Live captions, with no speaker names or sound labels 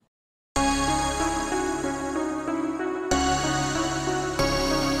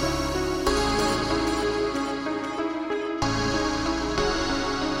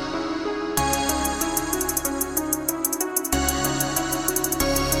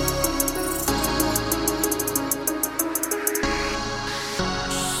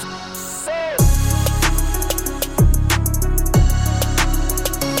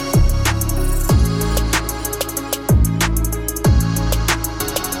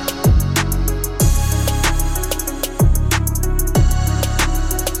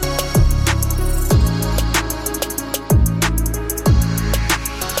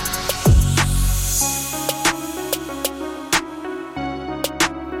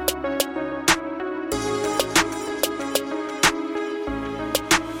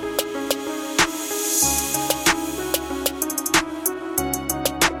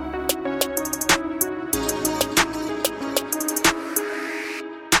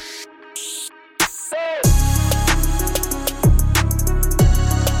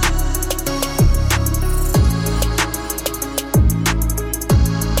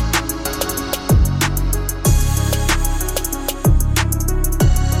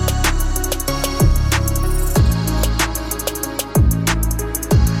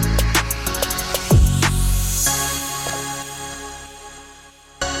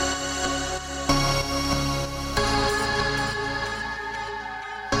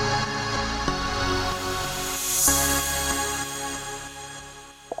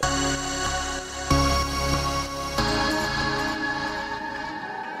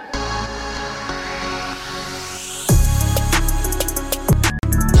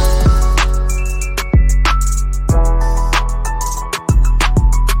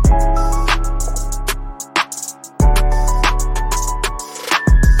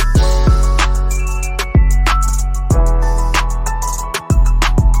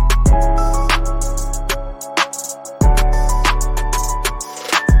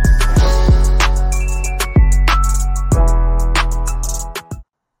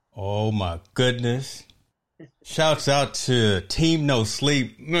goodness. Shouts out to Team No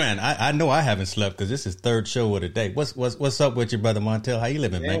Sleep. Man, I know I haven't slept because this is third show of the day. What's up with you, Brother Montel? How you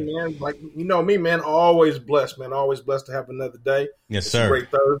living, man? Man, like you know me, man, always blessed, man. Always blessed to have another day. Yes, It's sir. a great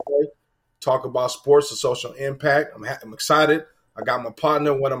Thursday. Talk about sports and social impact. I'm excited. I got my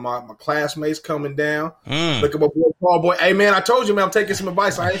partner, one of my classmates coming down. Look at my boy, tall boy. Hey, man, I told you, man, I'm taking some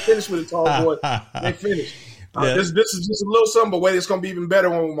advice. I ain't finished with the tall boy. I ain't finished. Yeah. This is just a little something, but wait, it's going to be even better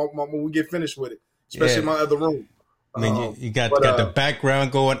when we get finished with it, especially in my other room. I mean, you got the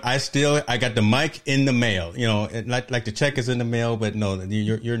background going. I got the mic in the mail. You know, like the check is in the mail, but no,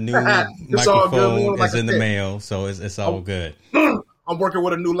 your new microphone is in the mail, so it's all good. I'm working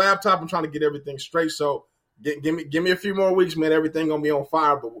with a new laptop. I'm trying to get everything straight. So give me a few more weeks, man. Everything gonna be on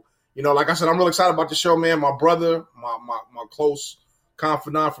fire. But you know, like I said, I'm really excited about the show, man. My brother, my close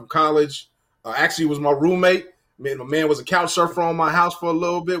confidant from college, actually was my roommate. My man was a couch surfer on my house for a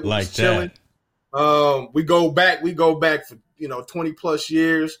little bit. We like was chilling. We go back for 20 plus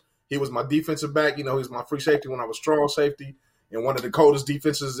years. He was my defensive back. You know, he was my free safety when I was strong safety, and one of the coldest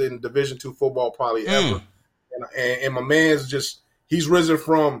defenses in Division II football probably ever. And my man's he's risen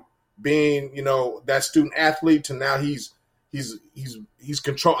from being that student athlete to now he's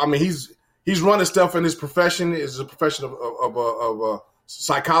control. I mean, he's running stuff in his profession. Is a profession of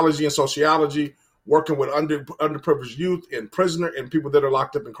psychology and sociology, working with underprivileged youth and prisoner and people that are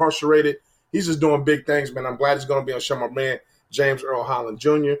locked up, incarcerated. He's just doing big things, man. I'm glad he's going to be on the show. My man, James Earl Holland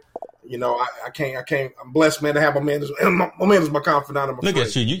Jr. You know, I can't. I'm blessed, man, to have my man. My man is my confidant. Look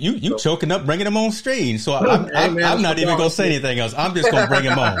at you. You choking up, bringing him on stage. So I'm not even going to say anything else. I'm just going to bring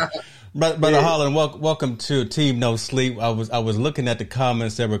him on. Brother Holland, welcome to Team No Sleep. I was looking at the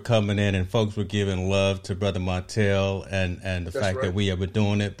comments that were coming in, and folks were giving love to Brother Montel and the fact that we ever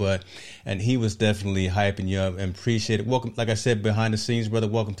doing it. And he was definitely hyping you up and appreciate it. Welcome, like I said, behind the scenes, brother.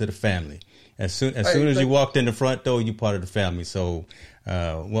 Welcome to the family. As soon as you walked in the front door, you part of the family. So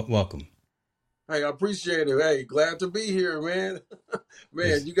welcome. Hey, I appreciate it. Hey, glad to be here, man.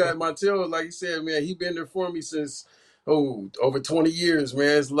 Man, you got Montel, like you said, man, he been there for me since over 20 years, man.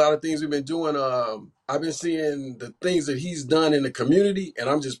 There's a lot of things we've been doing. I've been seeing the things that he's done in the community, and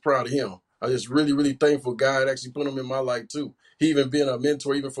I'm just proud of him. I'm just really, really thankful God actually put him in my life, too. He even been a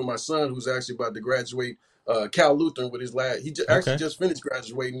mentor, even for my son, who's actually about to graduate Cal Lutheran with his last. He actually just finished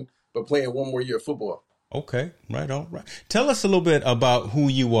graduating, but playing one more year of football. Okay, right on. Right. Tell us a little bit about who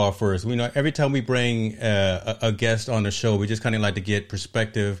you are first. We know every time we bring a guest on the show, we just kind of like to get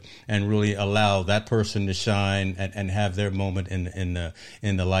perspective and really allow that person to shine and have their moment in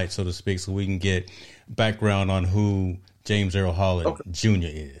the light, so to speak, so we can get background on who James Earl Holland Jr.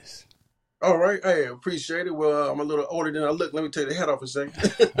 is. All right. Hey, appreciate it. Well, I'm a little older than I look. Let me take the head off a second.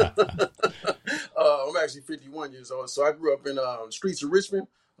 I'm actually 51 years old. So I grew up in streets of Richmond.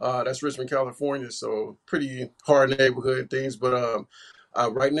 That's Richmond, California. So pretty hard neighborhood and things. But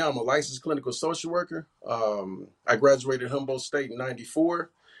right now I'm a licensed clinical social worker. I graduated Humboldt State in '94,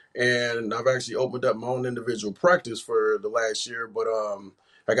 and I've actually opened up my own individual practice for the last year. But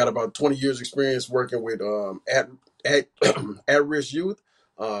I got about 20 years experience working with at-risk youth,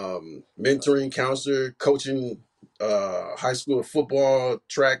 mentoring, counselor, coaching, high school football,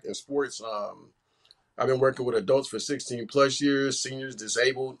 track, and sports. I've been working with adults for 16 plus years, seniors,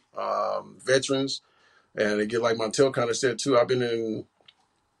 disabled, veterans. And again, like Montel kind of said too, I've been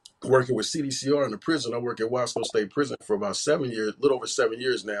working with CDCR in the prison. I work at Wasco State Prison for about 7 years, a little over 7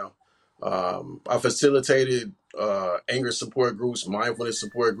 years now. I facilitated anger support groups, mindfulness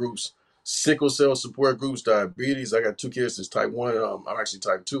support groups, sickle cell support groups, diabetes. I got 2 kids that's type 1. I'm actually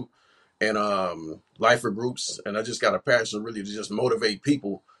type 2. And lifer groups. And I just got a passion really to just motivate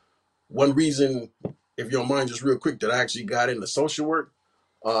people. One reason, if you don't mind, just real quick, that I actually got into social work.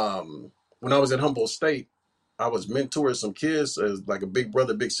 When I was at Humboldt State, I was mentoring some kids as like a big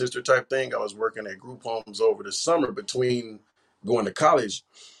brother, big sister type thing. I was working at group homes over the summer between going to college.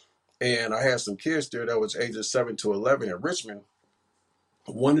 And I had some kids there that was ages 7 to 11 in Richmond.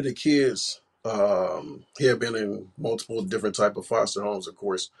 One of the kids, he had been in multiple different type of foster homes, of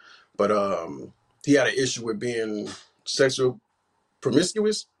course. But he had an issue with being sexual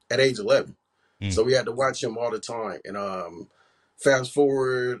promiscuous at age 11. So we had to watch him all the time. And fast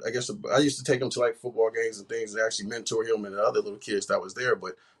forward, I guess I used to take him to like football games and things and actually mentor him and the other little kids that was there.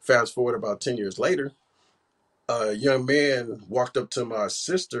 But fast forward about 10 years later, a young man walked up to my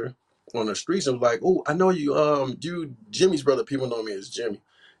sister on the streets and was like, "Oh, I know you, you Jimmy's brother." People know me as Jimmy.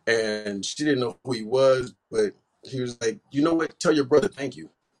 And she didn't know who he was, but he was like, "You know what? Tell your brother thank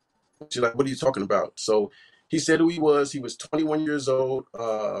you." She's like, "What are you talking about?" So he said who he was. He was 21 years old.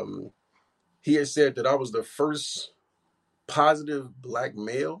 He had said that I was the first positive black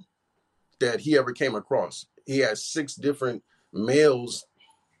male that he ever came across. He had 6 different men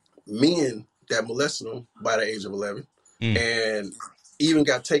that molested him by the age of 11, and even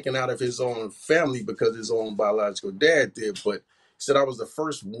got taken out of his own family because his own biological dad did. But he said I was the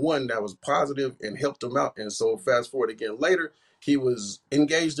first one that was positive and helped him out. And so fast forward again later, he was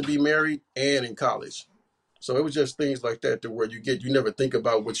engaged to be married and in college. So it was just things like that to where you never think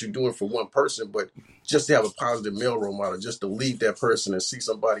about what you're doing for one person, but just to have a positive male role model, just to lead that person and see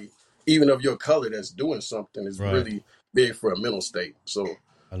somebody, even of your color, that's doing something is really big for a mental state. So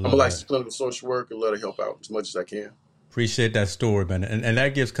I'm a licensed clinical social worker and let her help out as much as I can. Appreciate that story, man. And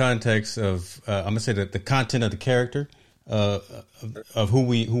that gives context of, I'm going to say that the content of the character of who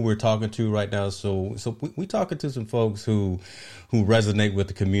we're talking to right now. So we talking to some folks who resonate with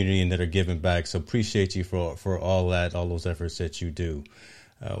the community and that are giving back. So appreciate you for all those efforts that you do.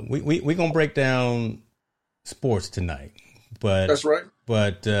 We're going to break down sports tonight, but that's right.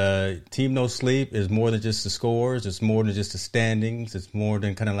 But Team No Sleep is more than just the scores. It's more than just the standings. It's more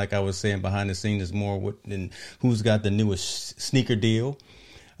than kind of like I was saying behind the scenes. It's more than who's got the newest sneaker deal.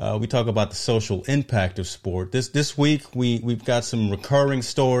 We talk about the social impact of sport. This week we've got some recurring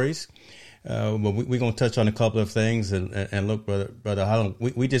stories. But we're going to touch on a couple of things and look, brother Holland,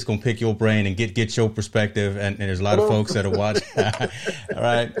 we just going to pick your brain and get your perspective. And there's a lot of folks that are watching. All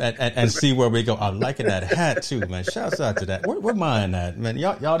right. And see where we go. I'm liking that hat too, man. Shouts out to that. Where mine at, man?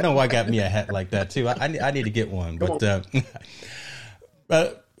 Y'all know I got me a hat like that too. I need to get one, but,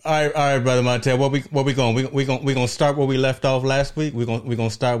 all right, brother Montel. Where we going? We going to start where we left off last week. We're going to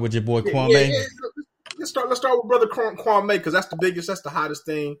start with your boy Kwame. Yeah. Let's start with brother Kwame, because that's the hottest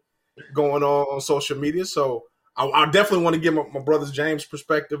thing going on social media. So I definitely want to give my brother James'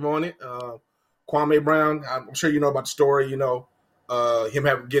 perspective on it. Kwame Brown, I'm sure you know about the story. You know, him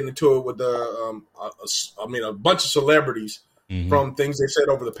getting into it with a bunch of celebrities from things they said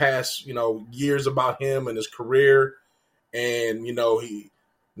over the past years about him and his career, and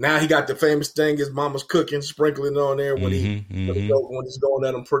he got the famous thing his mama's cooking, sprinkling on there when he's going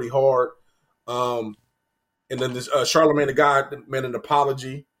at him pretty hard. And then this Charlamagne the God made an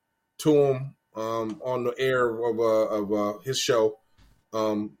apology to him on the air of his show,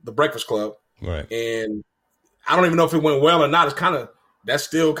 The Breakfast Club. Right. And I don't even know if it went well or not. That's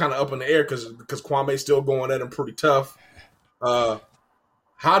still kind of up in the air because Kwame's still going at him pretty tough. How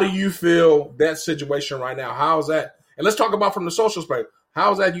do you feel that situation right now? How's that? And let's talk about from the social space.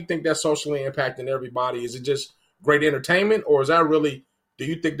 How's that you think that's socially impacting everybody? Is it just great entertainment, or is that really, do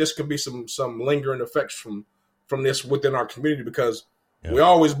you think this could be some lingering effects from this within our community? Because we're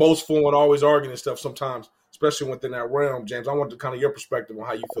always boastful and always arguing and stuff sometimes, especially within that realm. James, I want kind of your perspective on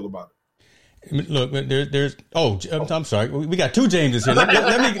how you feel about it. Look, there's. I'm sorry. We got 2 Jameses here.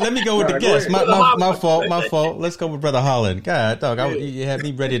 Let me go with the guest. My fault. Let's go with Brother Holland. God, dog, you had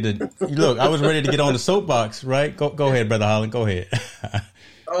me ready to look. I was ready to get on the soapbox. Right? Go ahead, Brother Holland. Go ahead.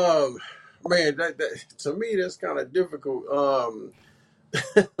 Man, that to me that's kind of difficult.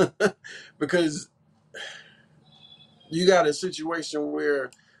 Because you got a situation where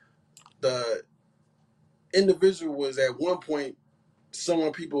the individual was at one point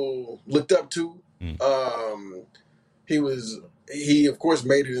someone people looked up to. He of course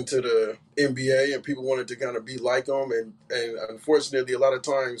made it into the NBA and people wanted to kind of be like him. And unfortunately, a lot of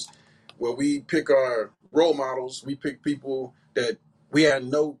times when we pick our role models, we pick people that we had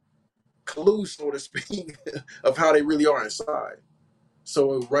no clue, so to speak, of how they really are inside.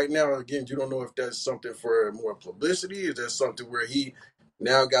 So right now, again, you don't know if that's something for more publicity. Is that something where he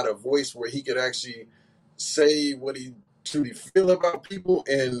now got a voice where he could actually say what he truly feel about people?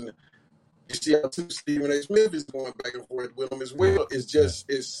 And you see how Stephen A. Smith is going back and forth with him as well. It's just,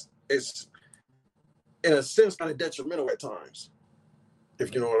 it's in a sense kind of detrimental at times,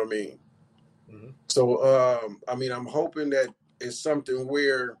 if you know what I mean. So, I'm hoping that it's something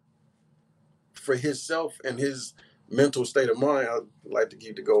where for himself and his mental state of mind, I'd like to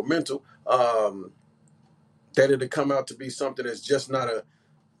keep the goal mental, that it'll come out to be something that's just not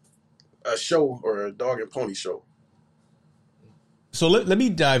a show or a dog and pony show. So let me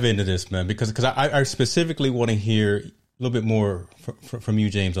dive into this, man, because I specifically want to hear a little bit more from you,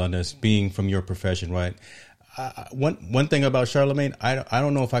 James, on this, being from your profession, right? One thing about Charlamagne, I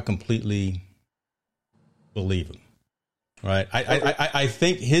don't know if I completely believe him, right? I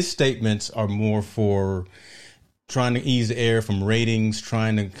think his statements are more for trying to ease the air from ratings,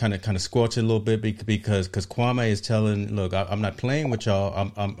 trying to kind of squelch it a little bit because Kwame is telling, look, I'm not playing with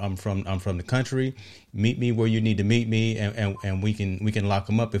y'all. I'm from the country. Meet me where you need to meet me, and we can lock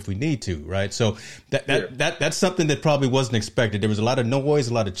them up if we need to, right? So that's something that probably wasn't expected. There was a lot of noise,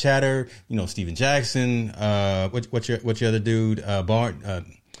 a lot of chatter. Steven Jackson, what's your other dude, Bart.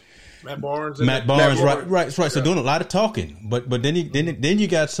 Matt Barnes, right. So doing a lot of talking, but then you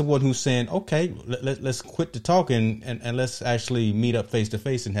got someone who's saying, okay, let's quit the talking and let's actually meet up face to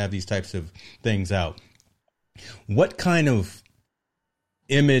face and have these types of things out. What kind of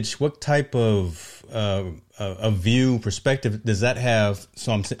image, what type of view, perspective does that have?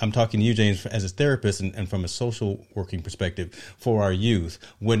 So I'm talking to you, James, as a therapist and from a social working perspective for our youth.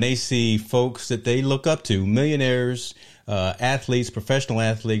 When they see folks that they look up to, millionaires, athletes, professional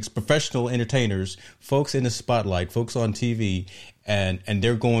entertainers, folks in the spotlight, folks on TV, and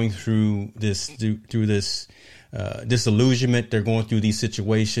they're going through this disillusionment, they're going through these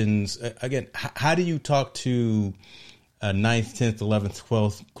situations. Again, how do you talk to a 9th, 10th, 11th,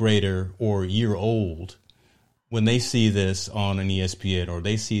 12th grader or year old when they see this on an ESPN or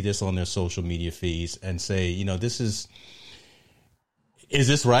they see this on their social media feeds and say, you know, is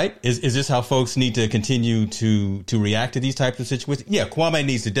this right? Is this how folks need to continue to react to these types of situations? Yeah, Kwame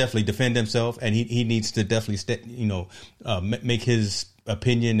needs to definitely defend himself, and he needs to definitely, make his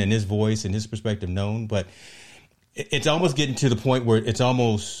opinion and his voice and his perspective known. But it's almost getting to the point where it's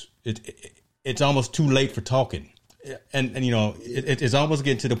almost too late for talking. And it's almost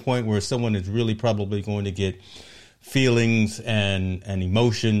getting to the point where someone is really probably going to get feelings and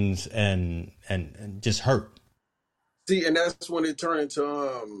emotions and just hurt. See, and that's when it turned into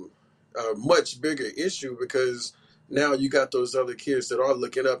a much bigger issue, because now you got those other kids that are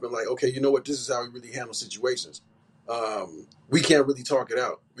looking up and like, okay, you know what? This is how we really handle situations. We can't really talk it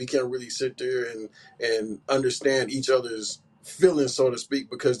out. We can't really sit there and understand each other's feelings, so to speak,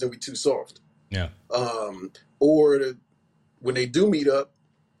 because then we're too soft. Yeah. When they do meet up,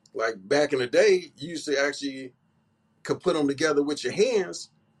 like back in the day, you used to actually could put them together with your hands,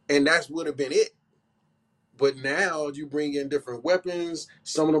 and that would have been it. But now you bring in different weapons.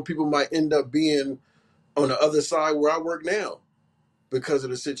 Some of them people might end up being on the other side where I work now because of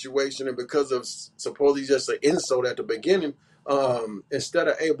the situation and because of supposedly just an insult at the beginning. Instead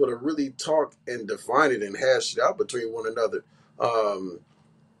of able to really talk and define it and hash it out between one another,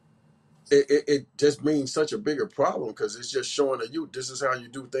 it just means such a bigger problem, because it's just showing the youth this is how you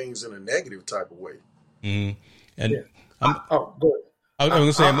do things in a negative type of way. Mm-hmm. And go ahead. I was going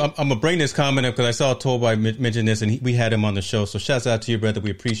to say, I'm going to bring this comment up because I saw Toby mention this, and we had him on the show. So shouts out to you, brother. We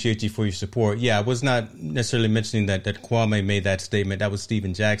appreciate you for your support. Yeah, I was not necessarily mentioning that Kwame made that statement. That was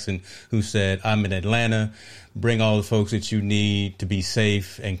Steven Jackson, who said, I'm in Atlanta. Bring all the folks that you need to be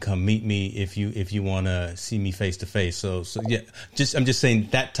safe and come meet me if you want to see me face to face. So yeah, I'm just saying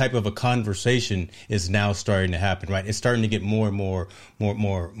that type of a conversation is now starting to happen, right? It's starting to get more and more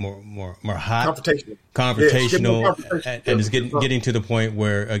hot, confrontational, and it's getting to the point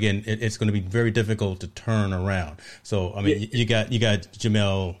where again it's going to be very difficult to turn around. So I mean, you got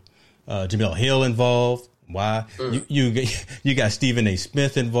Jamel Hill involved. Why? You got Stephen A.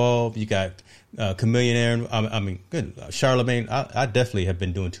 Smith involved. You got Chameleon. Good. Charlemagne. I definitely have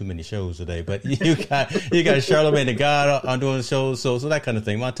been doing too many shows today, but you got Charlemagne the God on doing shows, so that kind of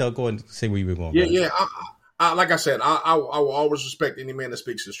thing. Montel, go and say where you were going. Yeah. I like I said, I will always respect any man that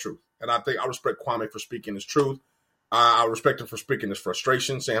speaks his truth, and I think I respect Kwame for speaking his truth. I respect him for speaking his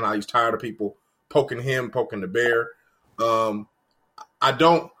frustration, saying how he's tired of people poking the bear. I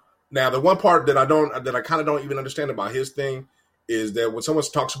don't. Now, the one part that I kind of don't even understand about his thing is that when someone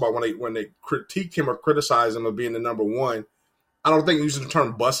talks about when they critique him or criticize him of being the number one, I don't think using the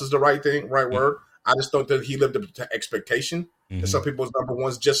term "bust" is the right word. I just don't think he lived up to expectation. Mm-hmm. And some people's number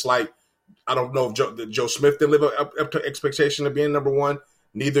ones, just like I don't know if Joe Smith did live up to expectation of being number one.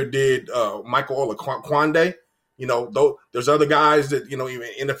 Neither did Michael Olaquande. Though there's other guys that even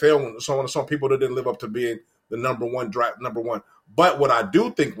NFL and so on and so on, people that didn't live up to being the number one. But what I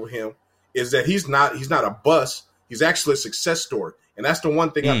do think with him is that he's not a bust. He's actually a success story, and that's the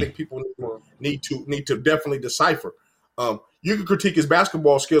one thing I think people need to definitely decipher. You can critique his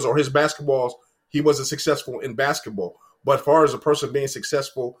basketball skills or his basketballs. He wasn't successful in basketball, but as far as a person being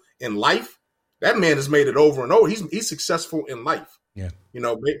successful in life, that man has made it over and over. He's successful in life. Yeah,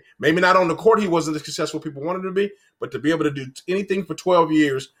 maybe not on the court. He wasn't as successful people wanted him to be, but to be able to do anything for 12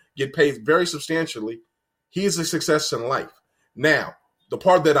 years, get paid very substantially, he is a success in life. Now, the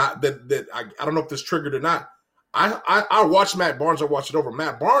part that I don't know if this triggered or not. I watched Matt Barnes. I watched it over.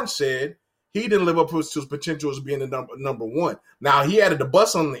 Matt Barnes said he didn't live up to his potential as being the number one. Now, he added the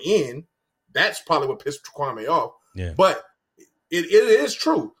bus on the end. That's probably what pissed Kwame off. Yeah. But it is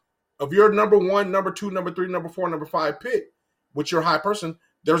true. If you're number one, number two, number three, number four, number five pick, with your high person,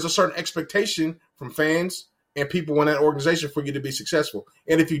 there's a certain expectation from fans and people in that organization for you to be successful.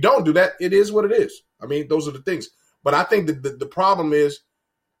 And if you don't do that, it is what it is. I mean, those are the things. But I think that the problem is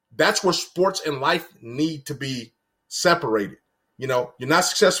that's where sports and life need to be separated. You know, you're not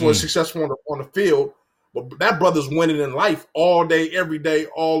successful on the field, but that brother's winning in life all day, every day,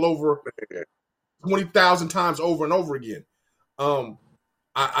 all over, 20,000 times over and over again.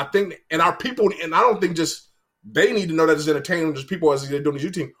 I think, and our people, and I don't think just they need to know that as entertainers, as people as they're doing the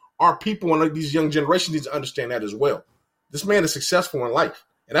youth team, our people and these young generations need to understand that as well. This man is successful in life,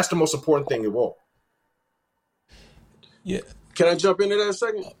 and that's the most important thing of all. Yeah. Can I jump into that a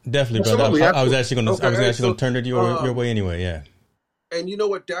second? Definitely, brother. I was actually going to turn it your way anyway. Yeah. And you know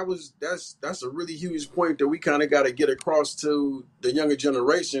what? That's a really huge point that we kind of got to get across to the younger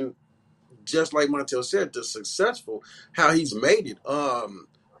generation. Just like Montel said, the successful, how he's made it.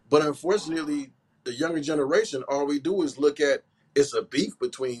 But unfortunately, the younger generation, all we do is look at it's a beef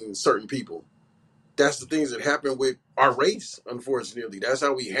between certain people. That's the things that happen with our race. Unfortunately, that's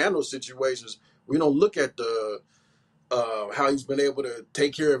how we handle situations. We don't look at the how he's been able to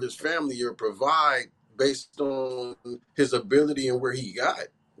take care of his family or provide based on his ability and where he got.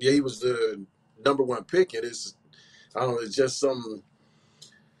 Yeah, he was the number one pick, and it's just some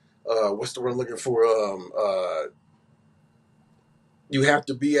what's the word I'm looking for? You have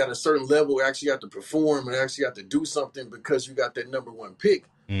to be at a certain level, actually have to perform and actually have to do something because you got that number one pick.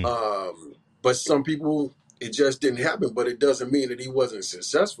 But some people, it just didn't happen, but it doesn't mean that he wasn't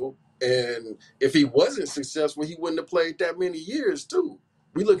successful. And if he wasn't successful, he wouldn't have played that many years too.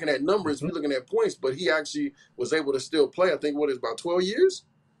 We're looking at numbers, we're looking at points, but he actually was able to still play. I think about 12 years?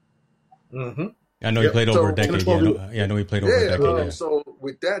 Mm-hmm. I know he played over a decade. I know he played over a decade. So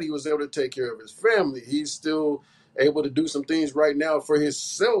with that, he was able to take care of his family. He's still able to do some things right now for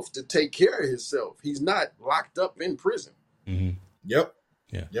himself to take care of himself. He's not locked up in prison. Mm-hmm. Yep.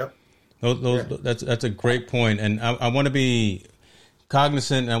 Yeah. Yep. That's a great point. And I want to be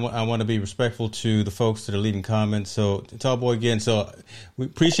cognizant, and I want to be respectful to the folks that are leaving comments. So, Tallboy, again, so we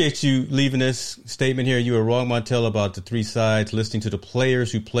appreciate you leaving this statement here. You were wrong, Montel, about the three sides. Listening to the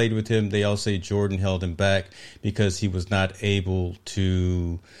players who played with him, they all say Jordan held him back because he was not able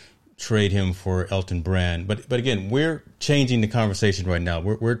to trade him for Elton Brand. But again, we're changing the conversation right now.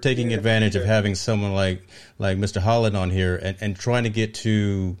 We're taking advantage of having someone like Mr. Holland on here and trying to get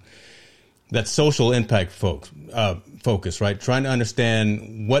to that social impact focus, right? Trying to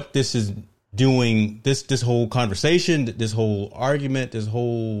understand what this is doing, this whole conversation, this whole argument, this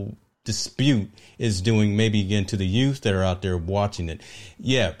whole dispute is doing maybe again to the youth that are out there watching it.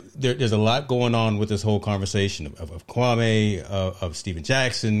 Yeah, there's a lot going on with this whole conversation of Kwame, of Steven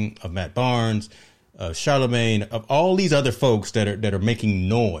Jackson, of Matt Barnes, of Charlemagne, of all these other folks that are making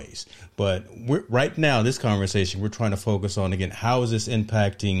noise. But right now, this conversation, we're trying to focus on, again, how is this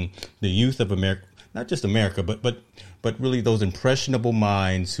impacting the youth of America, not just America, but really those impressionable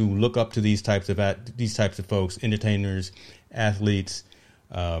minds who look up to these types of folks, entertainers, athletes,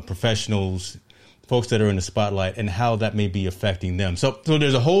 professionals, folks that are in the spotlight, and how that may be affecting them. So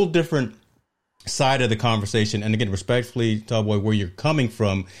there's a whole different side of the conversation. And again, respectfully, Tallboy, where you're coming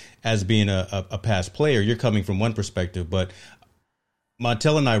from as being a past player, you're coming from one perspective, but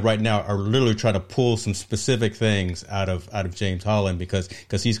Montel and I right now are literally trying to pull some specific things out of James Holland because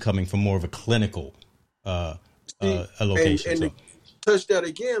he's coming from more of a clinical location. And to touch that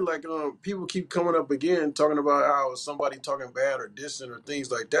again, like people keep coming up again talking about how somebody talking bad or dissing or things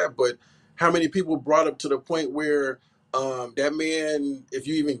like that. But how many people brought up to the point where that man, if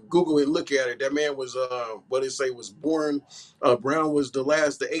you even Google it, look at it, that man was was born. Brown was the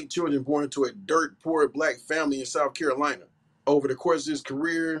last of 8 children born to a dirt poor black family in South Carolina. Over the course of his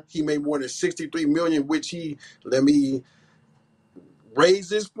career, he made more than $63 million, which let me raise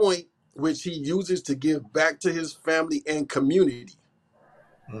this point, which he uses to give back to his family and community.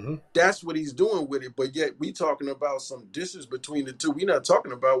 Mm-hmm. That's what he's doing with it. But yet we talking about some distance between the two. We're not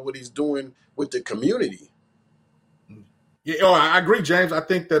talking about what he's doing with the community. Yeah, I agree, James. I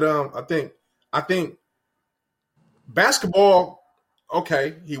think that I think basketball.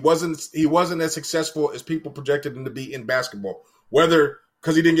 Okay, he wasn't as successful as people projected him to be in basketball. Whether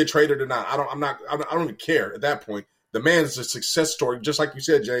because he didn't get traded or not, I don't even care at that point. The man is a success story, just like you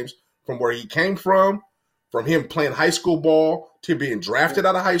said, James, from where he came from him playing high school ball to being drafted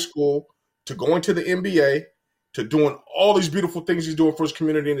out of high school to going to the NBA to doing all these beautiful things he's doing for his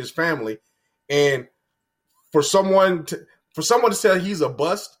community and his family. And for someone to say he's a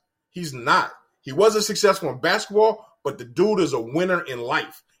bust, he's not. He wasn't successful in basketball, but the dude is a winner in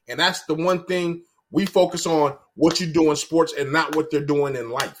life. And that's the one thing we focus on, what you do in sports and not what they're doing in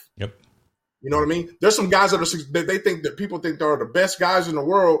life. Yep. You know what I mean? There's some guys they think that people think they're the best guys in the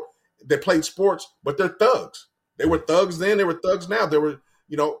world that played sports, but they're thugs. They were thugs then, they were thugs now. They were,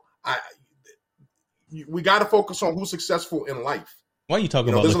 we got to focus on who's successful in life. Why you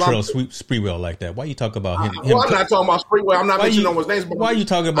talking about Latrell Sprewell like that? Why you talk about him? Well, I'm not talking about Sprewell. I'm not mentioning no one's names. But why are you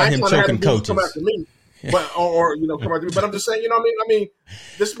talking about him choking coaches? Come after me, but or come after me. But I'm just saying, I mean,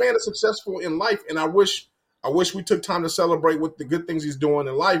 this man is successful in life, and I wish we took time to celebrate with the good things he's doing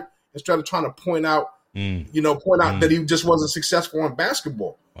in life instead of trying to point out that he just wasn't successful in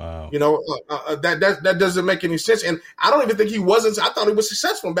basketball. Wow. That doesn't make any sense. And I don't even think he wasn't. I thought he was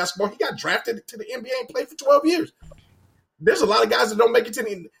successful in basketball. He got drafted to the NBA and played for 12 years. There's a lot of guys that don't make it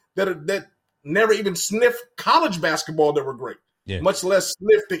to that never even sniffed college basketball that were great, much less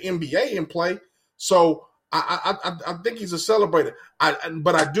sniffed the NBA and play. So I think he's a celebrator.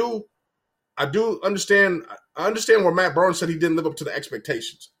 But I do understand. I understand where Matt Barnes said he didn't live up to the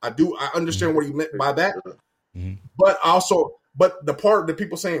expectations. I understand what he meant by that. Mm-hmm. But the part that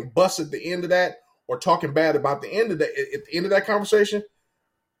people saying bust at the end of that or talking bad about the end of that at the end of that conversation,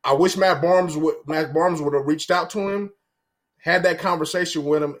 I wish Matt Barnes would have reached out to him, had that conversation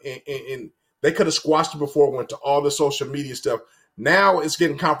with him, and they could have squashed it before it went to all the social media stuff. Now it's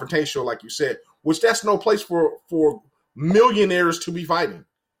getting confrontational, like you said, which that's no place for millionaires to be fighting.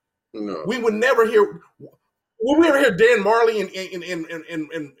 No. We would never hear. Will we ever hear Dan Marley and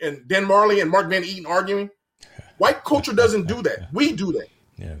Dan Marley and Mark Van Eaton arguing? White culture doesn't do that. We do that.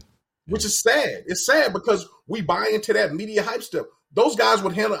 Yeah. Which is sad. It's sad because we buy into that media hype stuff. Those guys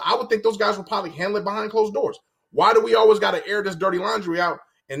would handle. I would think those guys would probably handle it behind closed doors. Why do we always got to air this dirty laundry out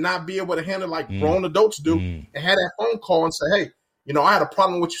and not be able to handle it like grown adults do and have that phone call and say, hey, I had a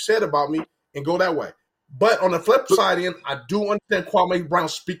problem with what you said about me and go that way. But on the flip side, I do understand Kwame Brown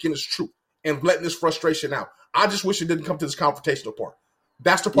speaking his truth and letting this frustration out. I just wish it didn't come to this confrontational part.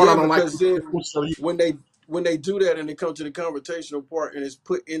 That's the part I don't like. When they do that and they come to the confrontational part and it's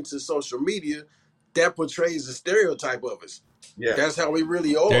put into social media, that portrays the stereotype of us. Yeah, that's how we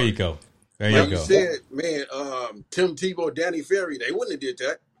really are. There you go. Like you said, man, Tim Tebow, Danny Ferry, they wouldn't have did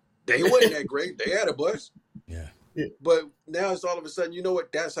that. They wasn't that great. They had a bust. Yeah. But now it's all of a sudden, you know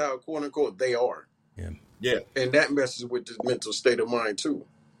what? That's how, quote unquote, they are. Yeah. And that messes with the mental state of mind too.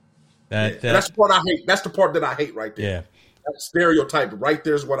 That's the part I hate. That's the part that I hate right there. Yeah. That stereotype right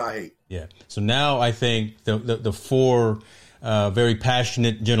there is what I hate. Yeah. So now I think the four very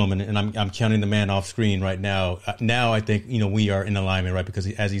passionate gentlemen, and I'm counting the man off screen right now. Now I think we are in alignment, right?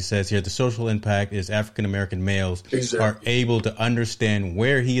 Because as he says here, the social impact is African American males are able to understand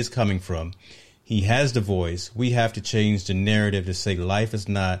where he is coming from. He has the voice. We have to change the narrative to say life is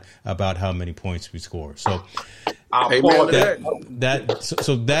not about how many points we score. So that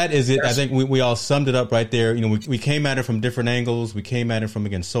is it. I think we all summed it up right there. We came at it from different angles. We came at it from,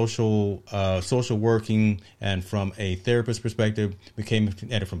 again, social working and from a therapist perspective. We came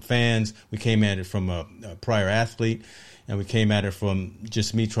at it from fans. We came at it from a prior athlete. And we came at it from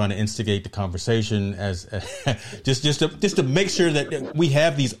just me trying to instigate the conversation as just to make sure that we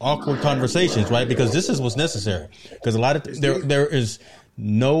have these awkward conversations, right? Because this is what's necessary. Because a lot of there is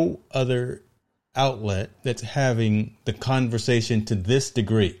no other outlet that's having the conversation to this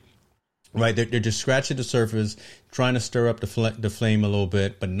degree, right? They're just scratching the surface, trying to stir up the flame a little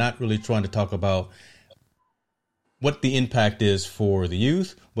bit, but not really trying to talk about what the impact is for the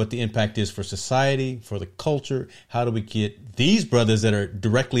youth, what the impact is for society, for the culture. How do we get these brothers that are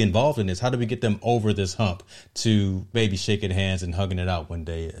directly involved in this, how do we get them over this hump to maybe shaking hands and hugging it out one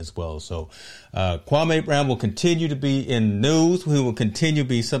day as well? So Kwame Brown will continue to be in news. He will continue to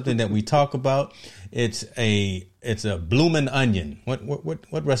be something that we talk about. It's a bloomin' onion.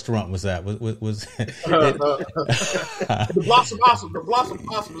 What restaurant was that? Was the Blossom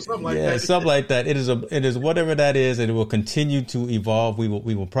Possum or something like that? Yeah, something like that. It is whatever that is, and it will continue to evolve. We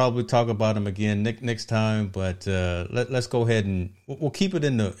will probably talk about him again next time, but let's go ahead and we'll keep it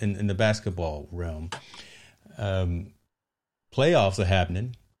in the basketball realm. Playoffs are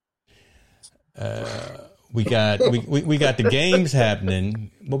happening. We got the games happening,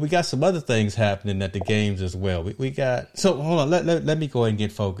 but we got some other things happening at the games as well. We got, so hold on, let me go ahead and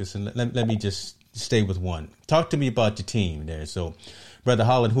get focused and let me just stay with one. Talk to me about your team there. So, Brother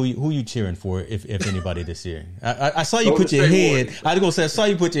Holland, who you cheering for, if anybody this year? I saw you put your head. I was gonna say I saw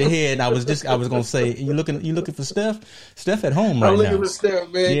you put your head. And I was gonna say you looking for Steph. Steph at home right now. I'm looking for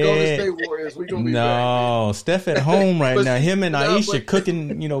Steph, man. Yeah. Golden State Warriors. We gonna be back. No, Steph at home right now. Him and Aisha cooking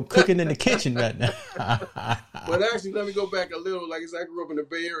in the kitchen right now. But actually, let me go back a little. Like I said, I grew up in the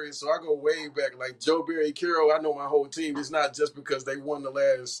Bay Area, so I go way back. Like Joe Barry, Carroll. I know my whole team. It's not just because they won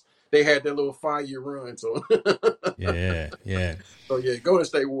they had their little 5-year run. So yeah. So yeah, Golden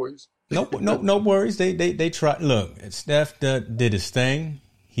State Warriors. No worries. They tried. Look, Steph did his thing.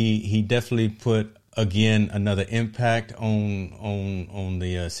 He definitely put again another impact on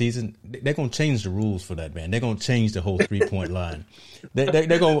the season, they're gonna change the rules for that, man. They're gonna change the whole 3-point line. They're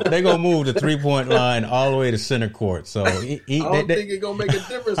gonna move the 3-point line all the way to center court. So I don't think it's gonna make a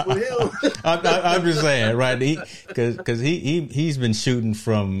difference with him. I'm just saying, right? Because he's been shooting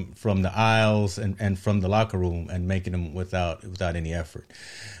from the aisles and from the locker room and making them without any effort.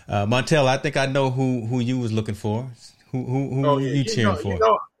 Montel, I think I know who you was looking for. Who you cheering for?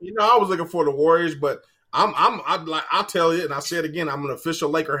 I was looking for the Warriors, but I'm like, I'll tell you, and I say it again, I'm an official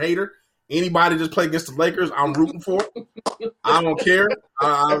Laker hater. Anybody just play against the Lakers, I'm rooting for. I don't care.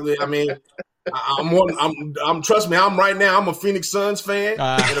 I mean, I'm trust me. I'm right now. I'm a Phoenix Suns fan,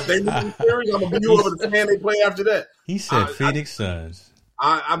 and if they lose the series, I'm gonna be over the fan they play after that. He said Phoenix Suns.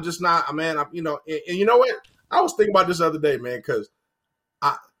 I'm just not, man. And you know what? I was thinking about this the other day, man, because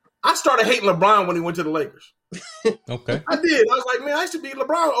I started hating LeBron when he went to the Lakers. Okay. I did. I was like, man, I used to be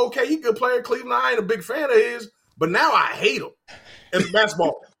LeBron. Okay, he a good player in Cleveland. I ain't a big fan of his, but now I hate him as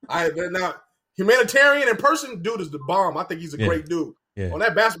basketball. Now humanitarian in person, dude is the bomb. I think he's a great dude. Yeah. On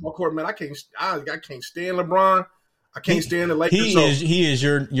that basketball court, man, I can't stand LeBron. I can't stand the Lakers. He is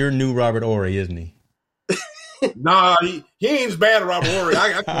your new Robert Horry, isn't he? Nah, he ain't as bad as Robert Horry.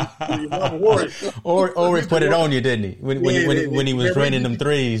 I can't Robert Horry. Horry put it on you, didn't he? When he was raining them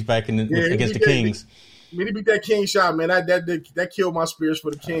threes back against the Kings. When he beat that King shot, man, that killed my spirits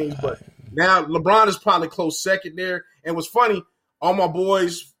for the Kings. But now LeBron is probably close second there. And what's funny, all my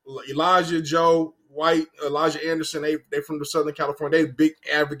boys, Elijah, Joe, White, Elijah Anderson, they from the Southern California. They big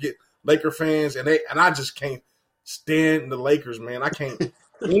advocate Laker fans, and I just can't stand the Lakers, man. I can't.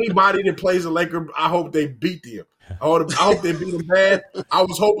 Anybody that plays the Lakers, I hope they beat them. I hope they beat them bad. I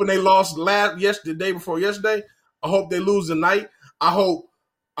was hoping they lost the day before yesterday. I hope they lose tonight. I hope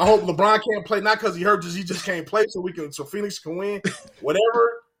LeBron can't play, not because he hurt, he just can't play, so Phoenix can win.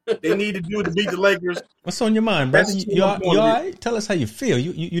 Whatever they need to do to beat the Lakers. What's on your mind, brother? You all right? Tell us how you feel.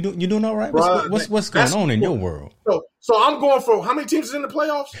 You doing all right? What's going on in your world? So I'm going for how many teams is in the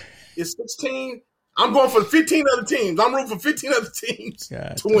playoffs? It's 16. I'm going for 15 other teams. I'm rooting for 15 other teams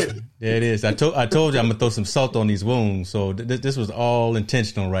to win. There it is. I told you I'm gonna throw some salt on these wounds. So this was all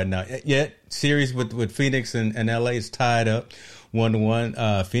intentional right now. Yet series with Phoenix and LA is tied up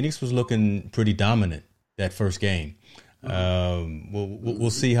 1-1. Phoenix was looking pretty dominant that first game.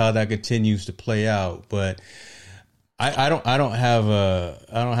 We'll see how that continues to play out, but I don't have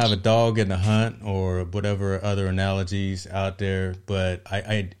a dog in the hunt or whatever other analogies out there, but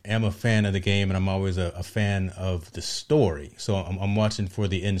I am a fan of the game, and I'm always a fan of the story. So I'm watching for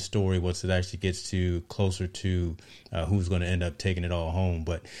the end story once it actually gets to closer to who's going to end up taking it all home.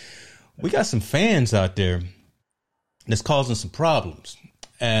 But we got some fans out there that's causing some problems,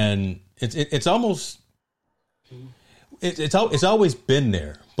 and it's almost. It's always been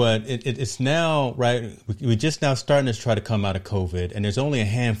there, but it's now, right, we're just now starting to try to come out of COVID, and there's only a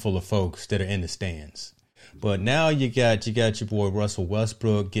handful of folks that are in the stands. But now you got your boy Russell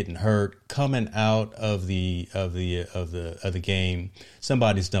Westbrook getting hurt, coming out of the game.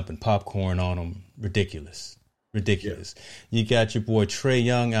 Somebody's dumping popcorn on him. Ridiculous. Yeah. You got your boy Trae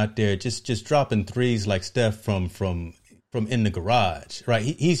Young out there just dropping threes like Steph from in the garage, right?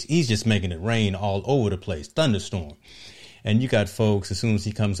 He's just making it rain all over the place, thunderstorm. And you got folks, as soon as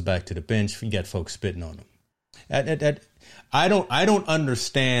he comes back to the bench, you got folks spitting on him. I don't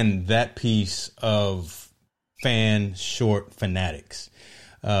understand that piece of short fanatics.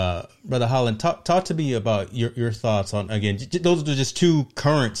 Brother Holland, talk to me about your thoughts on, again, those are just two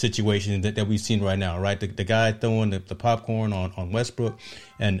current situations that we've seen right now, right? The guy throwing the popcorn on Westbrook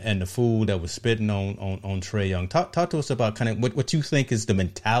and the fool that was spitting on Trae Young. Talk to us about kind of what you think is the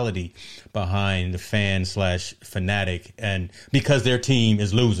mentality behind the fan/fanatic, and because their team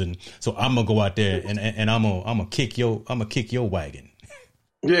is losing, so I'm gonna go out there and I'm gonna kick your wagon.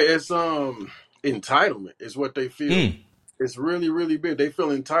 Yeah, it's entitlement is what they feel. It's really, really big. They feel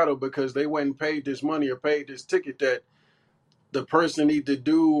entitled because they went and paid this money or paid this ticket that the person need to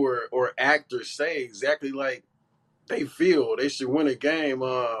do or act or say exactly like they feel. They should win a game.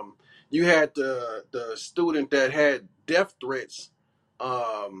 You had the student that had death threats.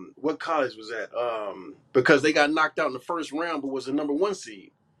 What college was that? Because they got knocked out in the first round but was the number 1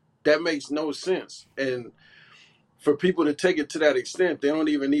 seed. That makes no sense. And for people to take it to that extent, they don't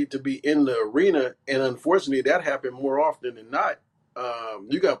even need to be in the arena. And unfortunately, that happened more often than not.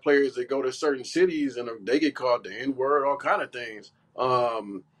 You got players that go to certain cities and they get called the N-word, all kind of things.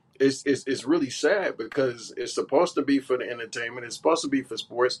 It's really sad because it's supposed to be for the entertainment. It's supposed to be for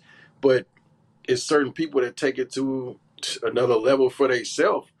sports, but it's certain people that take it to another level for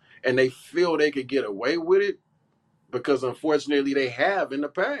themselves, and they feel they could get away with it because unfortunately they have in the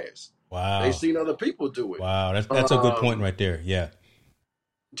past. Wow. They've seen other people do it. Wow, that's a good point right there. Yeah.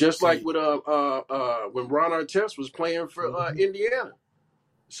 Just like with when Ron Artest was playing for Indiana,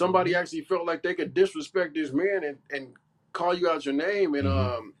 somebody actually felt like they could disrespect this man and call you out your name. And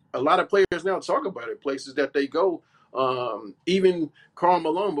a lot of players now talk about it, places that they go. Even Karl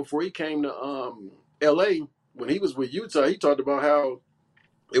Malone, before he came to L.A., when he was with Utah, he talked about how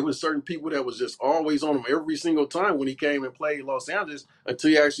it was certain people that was just always on him every single time when he came and played Los Angeles until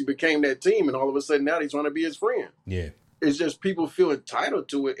he actually became that team. And all of a sudden now he's trying to be his friend. Yeah. It's just people feel entitled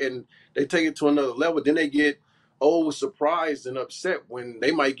to it and they take it to another level. Then they get surprised and upset when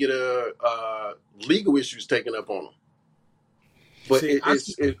they might get legal issues taken up on them. But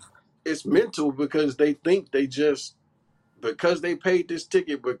it's mental because they think because they paid this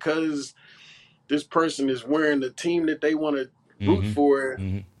ticket, because this person is wearing the team that they want to root for,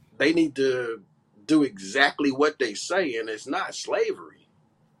 they need to do exactly what they say, and it's not slavery.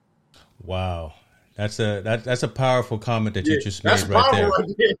 Wow. That's a powerful comment that you just made right there.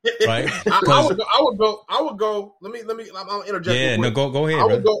 Right? I would go. Let me. I'll interject. Yeah, no, go ahead. I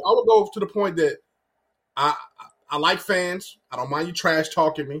would go to the point that I like fans. I don't mind you trash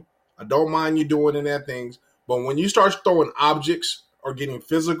talking me. I don't mind you doing any of that things. But when you start throwing objects or getting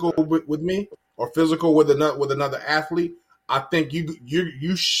physical with me or physical with another athlete, I think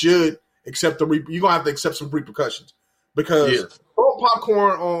you should accept you're gonna have to accept some repercussions because throwing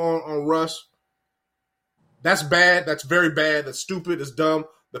popcorn on Russ. That's bad. That's very bad. That's stupid. It's dumb.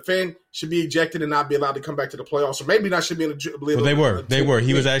 The fan should be ejected and not be allowed to come back to the playoffs. Or maybe not should be able to. Well, they were.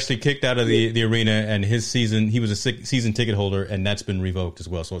 He was actually kicked out of the arena, and he was a season ticket holder, and that's been revoked as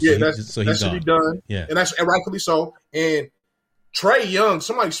well. So that should be done. Yeah, and rightfully so. And Trae Young,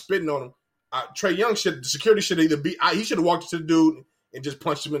 somebody's spitting on him. Trae Young the security should either be. He should have walked to the dude and just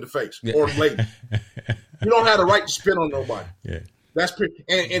punched him in the face or the lady. You don't have the right to spit on nobody. Yeah, that's pretty.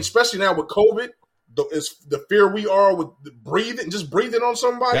 And especially now with COVID. The fear we are with breathing on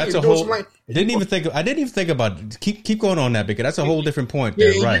somebody. That's a whole. I didn't even think about. Keep going on that because that's a whole different point.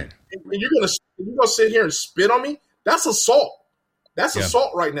 There, right? You're gonna sit here and spit on me. That's assault. That's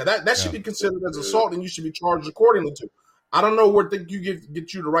assault right now. That should be considered as assault, and you should be charged accordingly to. I don't know where think you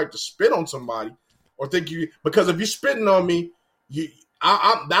get you the right to spit on somebody, or think you because if you're spitting on me,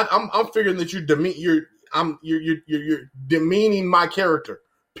 I'm figuring that you're demeaning my character.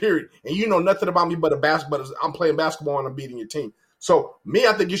 Period. And you know nothing about me but I'm playing basketball and I'm beating your team. So me,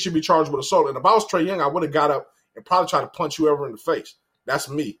 I think you should be charged with assault. And if I was Trae Young, I would have got up and probably tried to punch whoever in the face. That's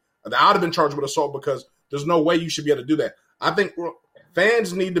me. I'd have been charged with assault because there's no way you should be able to do that. I think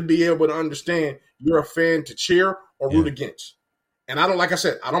fans need to be able to understand you're a fan to cheer or root against. And I don't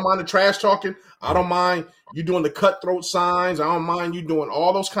mind the trash talking. I don't mind you doing the cutthroat signs. I don't mind you doing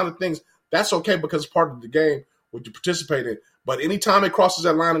all those kind of things. That's okay because it's part of the game what you participate in. But anytime it crosses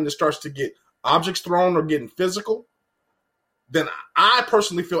that line and it starts to get objects thrown or getting physical, then I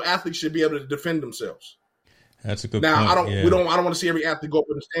personally feel athletes should be able to defend themselves. That's a good point. Now, I don't want to see every athlete go up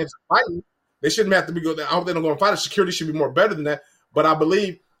in the stands and fighting. They shouldn't have to be I hope they don't go and fight. Security should be more better than that. But I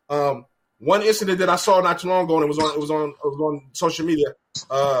believe one incident that I saw not too long ago, and it was on social media.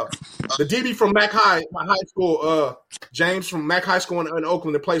 The DB from Mac High School, James from Mac High School in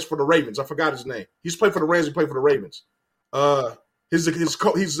Oakland, that plays for the Ravens. I forgot his name. He's played for the Rams. He played for the Ravens. His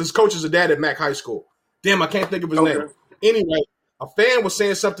coach is a dad at Mac High School. Damn, I can't think of his name. Anyway, a fan was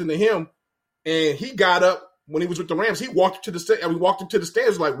saying something to him, and he got up when he was with the Rams. He walked up to the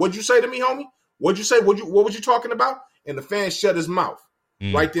stands like, "What'd you say to me, homie? What'd you say? What was you talking about?" And the fan shut his mouth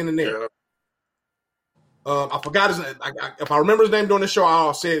right then and there. I forgot his name. If I remember his name during the show,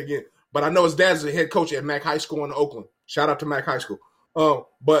 I'll say it again. But I know his dad's the head coach at Mac High School in Oakland. Shout out to Mac High School.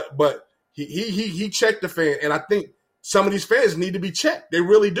 But he checked the fan, and I think some of these fans need to be checked. They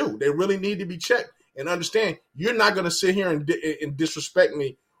really do. They really need to be checked and understand you're not going to sit here and disrespect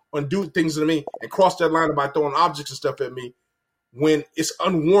me and do things to me and cross that line by throwing objects and stuff at me when it's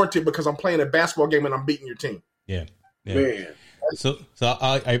unwarranted because I'm playing a basketball game and I'm beating your team. Yeah. Man. So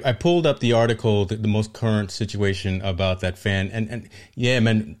I pulled up the article, the most current situation about that fan, and yeah,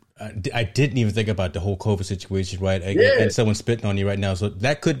 man, I didn't even think about the whole COVID situation, right? And someone spitting on you right now, so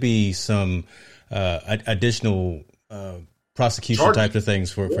that could be some additional prosecution types of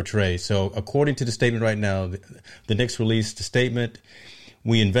things for Trae. So according to the statement right now, the Knicks released a statement.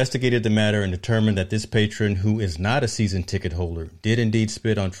 We investigated the matter and determined that this patron, who is not a season ticket holder, did indeed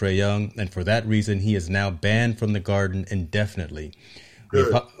spit on Trae Young, and for that reason, he is now banned from the Garden indefinitely.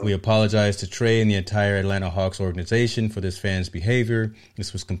 We apologize to Trae and the entire Atlanta Hawks organization for this fan's behavior.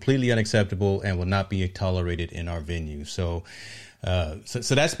 This was completely unacceptable and will not be tolerated in our venue. So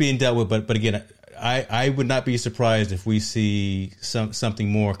that's being dealt with. But again, I would not be surprised if we see something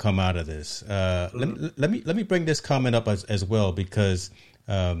more come out of this. Let me bring this comment up as well, because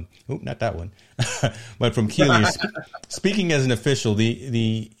not that one, but from Keely. Speaking as an official,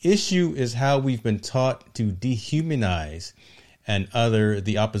 the issue is how we've been taught to dehumanize and other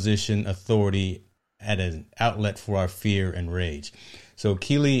the opposition authority at an outlet for our fear and rage. So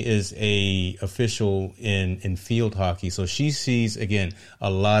Keely is a official in field hockey. So she sees, again, a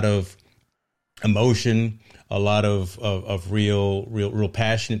lot of emotion, a lot of real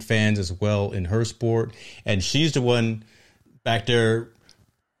passionate fans as well in her sport. And she's the one back there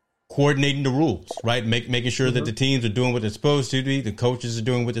coordinating the rules, right? Making sure that the teams are doing what they're supposed to be, the coaches are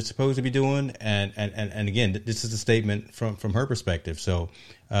doing what they're supposed to be doing, and again, this is a statement from her perspective. So,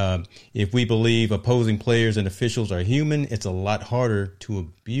 if we believe opposing players and officials are human, it's a lot harder to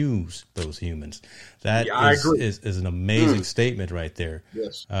abuse those humans. That is an amazing statement right there.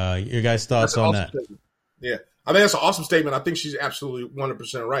 Yes. Your guys' thoughts on that? Statement. Yeah, I think that's an awesome statement. I think she's absolutely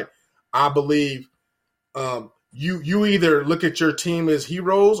 100% right. I believe. You either look at your team as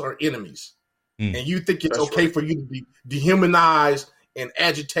heroes or enemies, and you think it's okay for you to be dehumanized and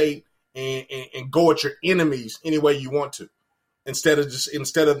agitate and go at your enemies any way you want to, instead of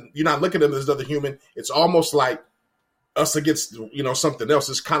you're not looking at them as another human. It's almost like us against something else.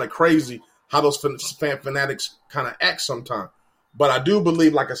 It's kind of crazy how those fan fanatics kind of act sometimes. But I do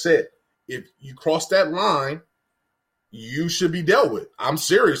believe, like I said, if you cross that line, you should be dealt with. I'm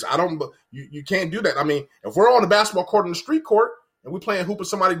serious. You can't do that. I mean, if we're on the basketball court in the street court and we're playing hoop and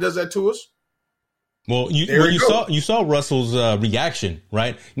somebody does that to us. Well, you saw Russell's reaction,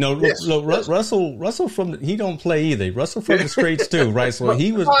 right? Yes. Russell he don't play either. Russell from the streets too, right? So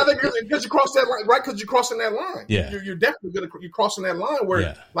he was. I think because you cross that line, right? Because you're crossing that line. Yeah, you're definitely you're crossing that line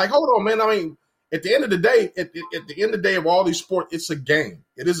where, like, hold on, man. I mean, at the end of the day, at the end of the day of all these sports, it's a game.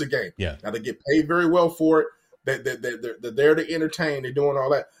 It is a game. Yeah. Now they get paid very well for it. They're there to entertain. They're doing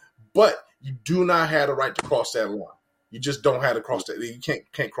all that, but you do not have the right to cross that line. You just don't have to cross that. You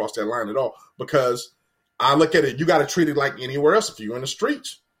can't cross that line at all, because I look at it. You got to treat it like anywhere else. If you're in the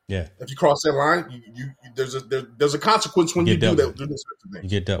streets, yeah. If you cross that line, there's a consequence when you do that. Do this type of thing. You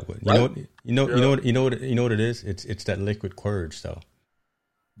get dealt with. Right? You know what it is. It's that liquid courage, though.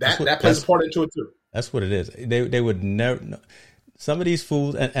 That plays a part into it too. That's what it is. They would never. Some of these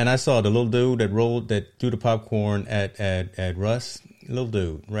fools, and I saw the little dude that threw the popcorn at Russ. Little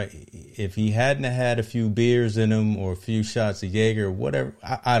dude, right? If he hadn't had a few beers in him or a few shots of Jaeger or whatever,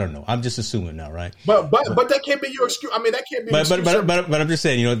 I don't know. I'm just assuming now, right? But that can't be your excuse. I mean, that can't be. But I'm just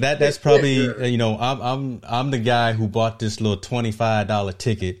saying, that's probably I'm the guy who bought this little $25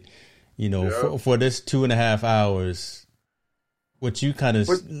 ticket, for this 2.5 hours. What you kind of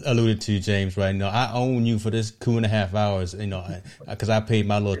alluded to, James, right? I own you for this 2.5 hours, because I paid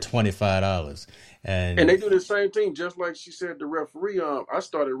my little $25. And they do the same thing, just like she said, the referee. I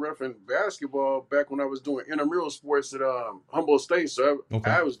started refereeing basketball back when I was doing intramural sports at Humboldt State. So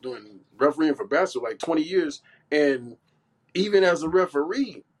I was doing refereeing for basketball like 20 years. And even as a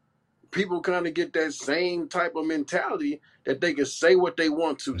referee, people kind of get that same type of mentality that they can say what they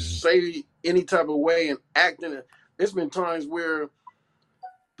want to, say any type of way and act in it. There's been times where,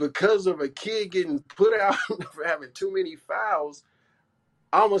 because of a kid getting put out for having too many fouls,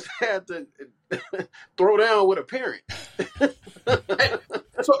 I almost had to throw down with a parent. Hey,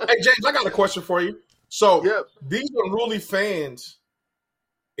 James, I got a question for you. So these unruly fans,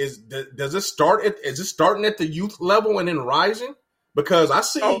 is it starting at the youth level and then rising? Because I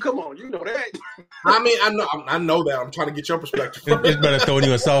see. Oh, come on, you know that. I mean, I know that. I'm trying to get your perspective. It's better throwing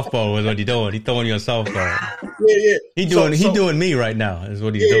you a softball is what he's doing. He's throwing you a softball. Yeah. He doing me right now is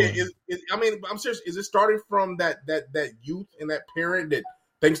what he's doing. I mean, I'm serious. Is it starting from that youth and that parent that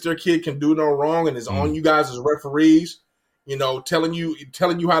thinks their kid can do no wrong and is on you guys as referees, telling you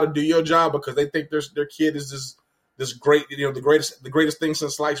how to do your job because they think their kid is this great, the greatest thing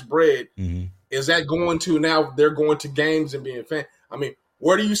since sliced bread. Mm-hmm. Is that going to now? They're going to games and being fan. I mean,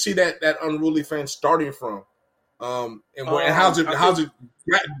 where do you see that unruly fan starting from? And how's it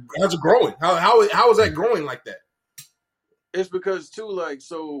growing? How is that growing like that? It's because too, like,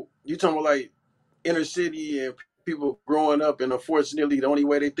 so you talking about like inner city and people growing up, and unfortunately, the only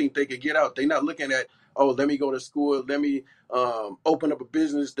way they think they could get out, they're not looking at, let me go to school, let me open up a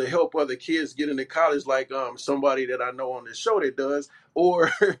business to help other kids get into college, like somebody that I know on this show that does,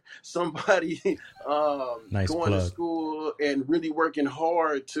 or somebody going to school and really working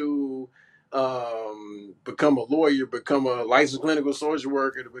hard to become a lawyer, become a licensed clinical social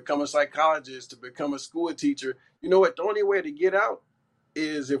worker, to become a psychologist, to become a school teacher. You know what? The only way to get out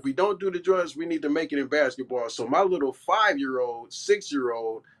is if we don't do the drugs, we need to make it in basketball. So my little 5-year-old,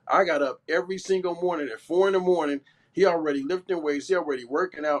 6-year-old, I got up every single morning at 4 a.m. He already lifting weights. He already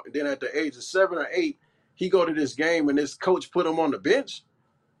working out. And then at the age of 7 or 8, he go to this game and this coach put him on the bench,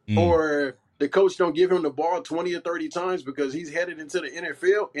 or the coach don't give him the ball 20 or 30 times because he's headed into the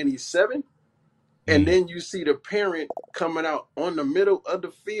NFL and he's 7. And then you see the parent coming out on the middle of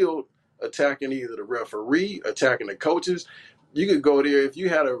the field attacking either the referee, attacking the coaches. You could go there. If you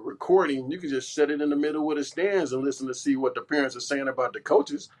had a recording, you could just set it in the middle of the stands and listen to see what the parents are saying about the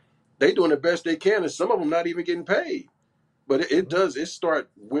coaches. They doing the best they can, and some of them not even getting paid. But it start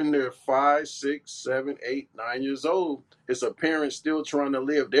when they're 5, 6, 7, 8, 9 years old. It's a parent still trying to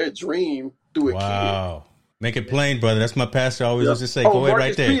live their dream through a kid. Wow. Make it plain, brother. That's my pastor always used to say. Go ahead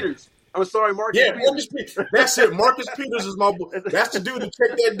right there. Peters. I'm sorry, Marcus Peters. Marcus Peters. That's it. Marcus Peters is my boy. That's the dude to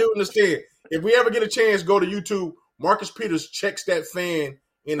check that dude in the stand. If we ever get a chance, go to YouTube. Marcus Peters checks that fan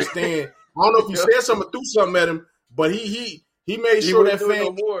in the stand. I don't know if he said something or threw something at him, but he made sure that fan.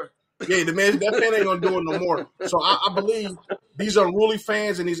 No more. Yeah, that fan ain't gonna do it no more. So I believe these unruly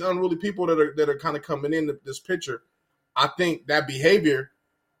fans and these unruly people that are kind of coming in this picture. I think that behavior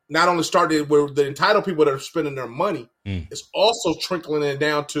not only started with the entitled people that are spending their money, it's also trickling it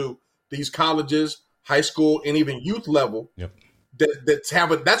down to these colleges, high school, and even youth level. Yep.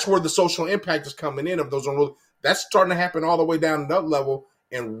 That's where the social impact is coming in of those unruly. That's starting to happen all the way down to that level,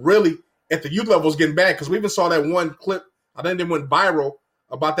 and really at the youth level is getting bad because we even saw that one clip. I think it went viral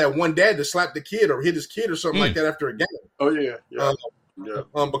about that one dad that slapped the kid or hit his kid or something like that after a game. Oh yeah.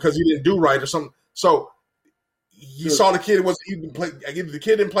 Because he didn't do right or something. So he saw the kid the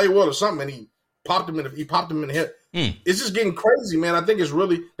kid didn't play well or something, and he popped him in the head. It's just getting crazy, man. I think it's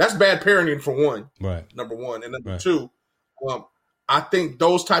really that's bad parenting for one. Right. Number one, and number two, I think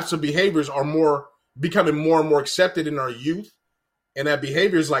those types of behaviors are becoming more and more accepted in our youth, and that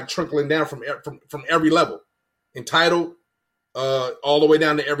behavior is like trickling down from every level, entitled, all the way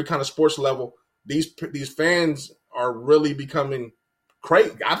down to every kind of sports level. These fans are really becoming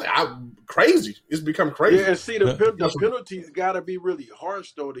crazy. Crazy. It's become crazy. Yeah, and see the penalties got to be really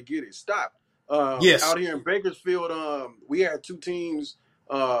harsh though to get it stopped. Yes. Out here in Bakersfield, we had 2 teams.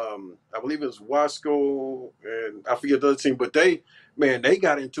 I believe it was Wasco and I forget the other team, but they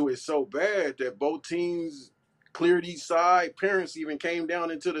got into it so bad that both teams cleared each side. Parents even came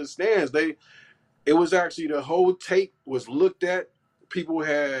down into the stands. It was actually the whole tape was looked at. People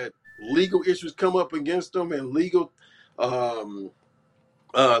had legal issues come up against them and legal findings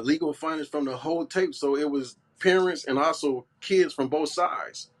from the whole tape. So it was parents and also kids from both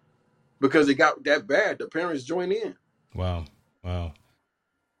sides because it got that bad. The parents joined in. Wow.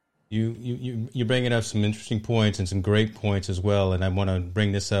 You're bringing up some interesting points and some great points as well. And I want to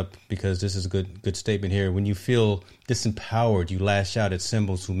bring this up because this is a good statement here. When you feel disempowered, you lash out at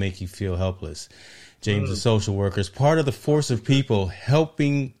symbols who make you feel helpless. James, the social worker, is part of the force of people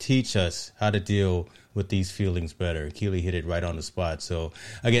helping teach us how to deal with these feelings better. Keely hit it right on the spot. So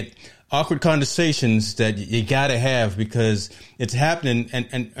again, awkward conversations that you got to have because it's happening.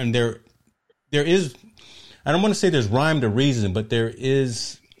 And there is, I don't want to say there's rhyme to reason, but there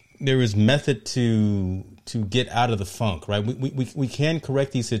is method to get out of the funk, right? We can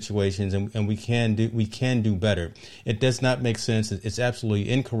correct these situations and we can do better. It does not make sense. It's absolutely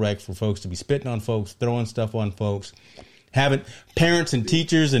incorrect for folks to be spitting on folks, throwing stuff on folks, having parents and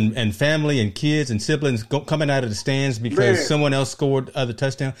teachers and family and kids and siblings coming out of the stands because someone else scored the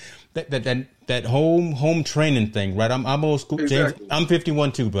touchdown. That home training thing, right? I'm old school. Exactly. James, I'm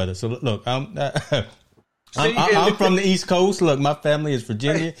 51 too, brother. So look, I'm from the East Coast. Look, my family is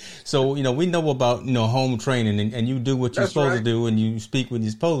Virginia. So, we know about, home training and you do what you're supposed to do and you speak when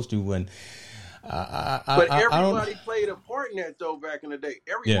you're supposed to. And but everybody played a part in that though back in the day.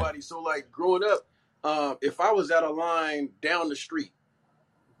 Everybody. Yeah. So like growing up, if I was at a line down the street,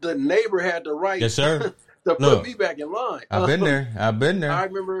 the neighbor had the right yes, sir. to put me back in line. I've been there. I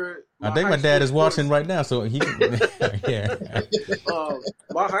remember. I think my dad is watching right now, so he can. Yeah.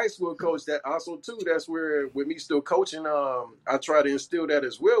 My high school coach, that also too. That's where with me still coaching. I try to instill that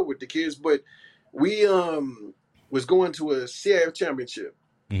as well with the kids. But we was going to a CIF championship.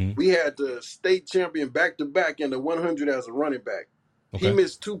 Mm-hmm. We had the state champion back to back in the 100 as a running back. Okay. He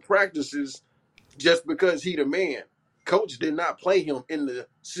missed 2 practices just because he the man. Coach did not play him in the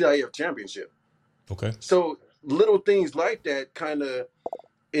CIF championship. Okay. So little things like that kind of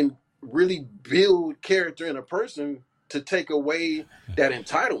really build character in a person to take away that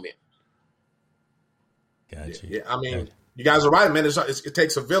entitlement. Gotcha. Yeah, I mean, you guys are right, man. It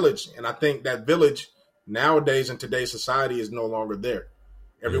takes a village, and I think that village nowadays in today's society is no longer there.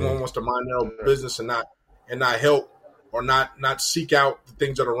 Everyone wants to mind their own business and not help or not seek out the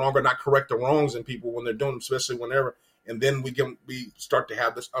things that are wrong or not correct the wrongs in people when they're doing them, especially whenever. And then we start to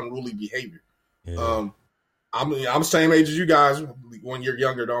have this unruly behavior. Yeah. I'm same age as you guys. 1 year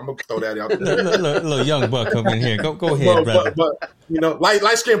younger, though. I'm gonna throw that out there. little young buck come in here. Go ahead, brother. But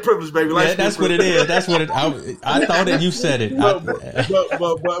light skin privilege, baby. That's what it is. That's what it. I thought that you said it.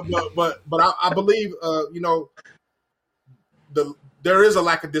 But I believe there is a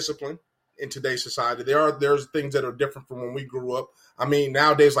lack of discipline in today's society. There's things that are different from when we grew up. I mean,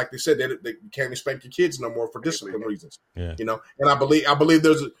 nowadays, like they said, they can't spank your kids no more for discipline reasons. Yeah. And I believe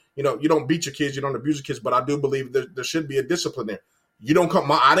there's you don't beat your kids, you don't abuse your kids, but I do believe there should be a discipline there. You don't come.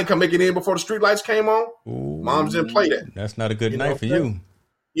 I didn't come making it in before the street lights came on. Ooh, Moms didn't play that. That's not a good night for you.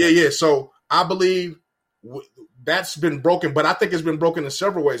 Yeah. So I believe that's been broken, but I think it's been broken in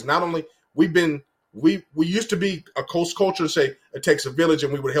several ways. Not only we used to be a coast culture to say it takes a village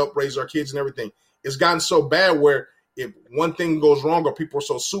and we would help raise our kids and everything. It's gotten so bad where if one thing goes wrong or people are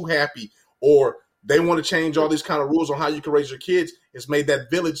so sue happy or they want to change all these kind of rules on how you can raise your kids, it's made that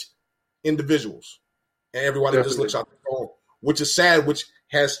village individuals. And everybody just looks out the phone, which is sad, which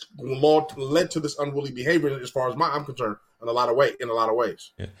has led to this unruly behavior as far as I'm concerned in a lot of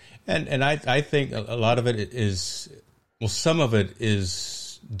ways. Yeah. And I think a lot of it is, well, some of it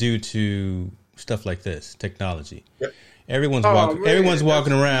is due to stuff like this, technology. Yep. Everyone's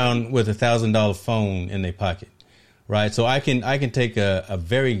walking around with $1,000 phone in their pocket, right? So I can take a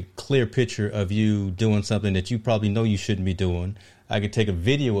very clear picture of you doing something that you probably know you shouldn't be doing. I could take a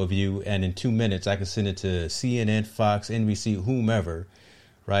video of you, and in 2 minutes, I can send it to CNN, Fox, NBC, whomever,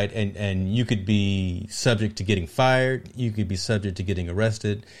 right? And you could be subject to getting fired. You could be subject to getting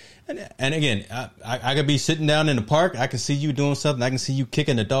arrested. And again, I could be sitting down in the park. I can see you doing something. I can see you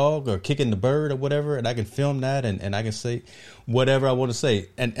kicking the dog or kicking the bird or whatever, and I can film that, and I can say whatever I want to say.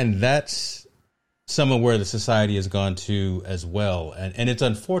 And that's some of where the society has gone to as well. And it's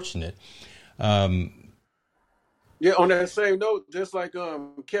unfortunate. Yeah, on that same note, just like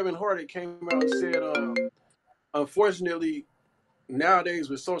Kevin Hart came out and said, unfortunately, nowadays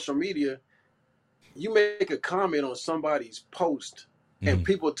with social media, you make a comment on somebody's post and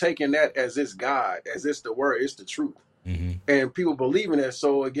people taking that as it's God, as it's the word, it's the truth. Mm-hmm. And people believing that.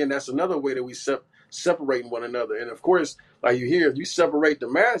 So again, that's another way that we separating one another. And of course, like you hear, if you separate the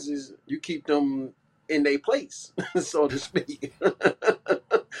masses, you keep them in their place, so to speak.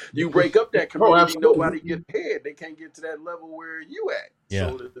 You break up that community, nobody get ahead. They can't get to that level where you at,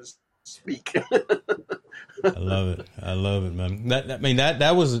 so to speak. I love it, man.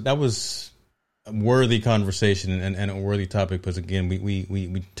 That was a worthy conversation and a worthy topic, because again,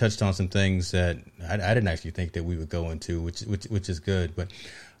 we touched on some things that I didn't actually think that we would go into, which is good. But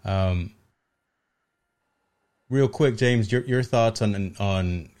real quick, James, your thoughts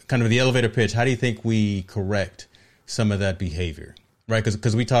on kind of the elevator pitch. How do you think we correct some of that behavior? Right,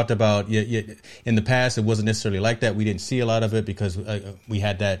 because we talked about in the past it wasn't necessarily like that. We didn't see a lot of it because we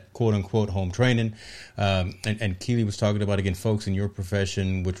had that quote unquote home training, and Keely was talking about, again, folks in your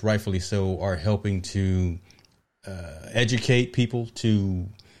profession, which rightfully so, are helping to educate people to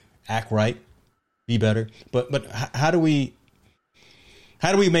act right, be better. But how do we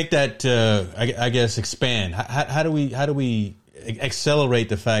make that I guess expand? How do we accelerate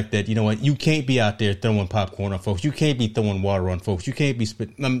the fact that, you know what, you can't be out there throwing popcorn on folks, you can't be throwing water on folks, you can't be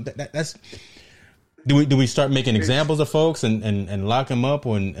spitting. That's do we start making examples of folks and lock them up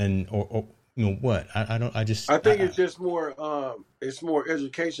or you know what? I think it's just more it's more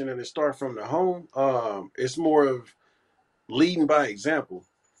education, and it starts from the home. It's more of leading by example.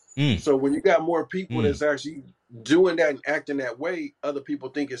 So when you got more people that's actually doing that and acting that way, other people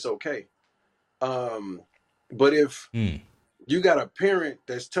think it's okay. But if you got a parent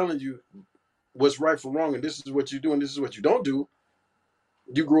that's telling you what's right from wrong, and this is what you do and this is what you don't do,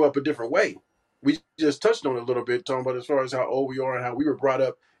 you grew up a different way. We just touched on it a little bit, talking about as far as how old we are and how we were brought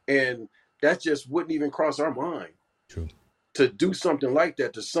up, and that just wouldn't even cross our mind. True. To do something like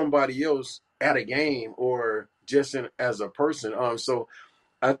that to somebody else at a game or just as a person. So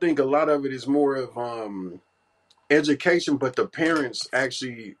I think a lot of it is more of education, but the parents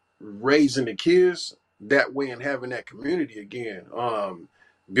actually raising the kids that way and having that community again,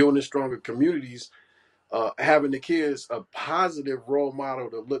 building stronger communities, having the kids a positive role model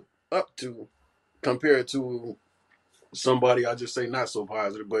to look up to compared to somebody, I just say not so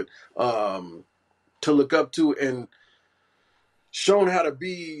positive, but to look up to and showing how to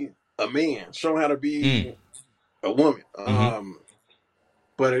be a man, showing how to be a woman,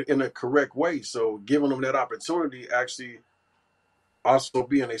 but in a correct way. So giving them that opportunity, actually also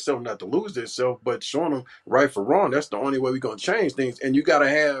being themselves, not to lose themselves, but showing them right for wrong. That's the only way we're going to change things. And you got to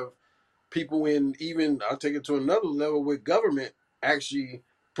have people in, even I'll take it to another level with government actually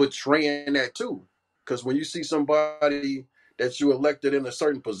portraying that too. Because when you see somebody that you elected in a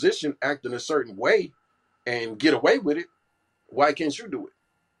certain position act in a certain way and get away with it, why can't you do it?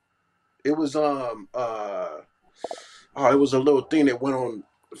 It was it was a little thing that went on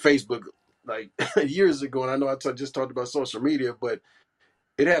Facebook like years ago, and I know just talked about social media, but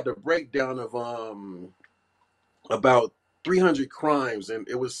it had the breakdown of about 300 crimes, and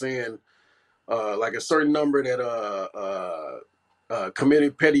it was saying like a certain number that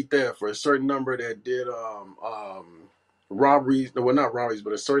committed petty theft, or a certain number that did robberies. Well, not robberies,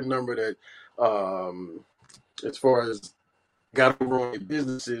 but a certain number that as far as got over on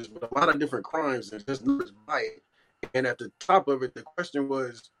businesses, but a lot of different crimes, and just numbers by it. And at the top of it, the question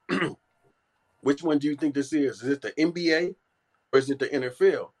was, which one do you think this is? Is it the NBA or is it the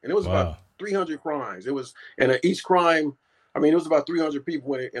NFL? And it was about 300 crimes. It was, and each crime, I mean, it was about 300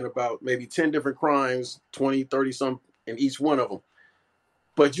 people in about maybe 10 different crimes, 20, 30 some in each one of them.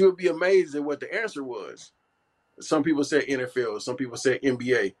 But you would be amazed at what the answer was. Some people said NFL, some people said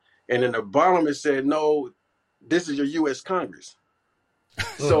NBA. And in the bottom it said, no, this is your U.S. Congress.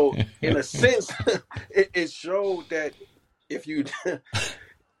 So in a sense, it showed that if you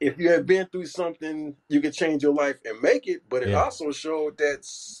have been through something, you can change your life and make it. But it also showed that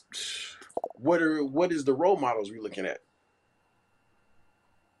what is the role models we're looking at?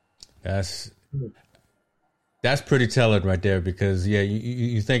 That's pretty telling right there, because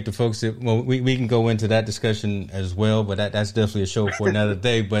you think the folks that, well, we can go into that discussion as well, but that's definitely a show for another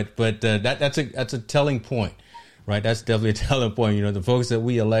day. But that's a telling point. Right, that's definitely a telling point. You know, the folks that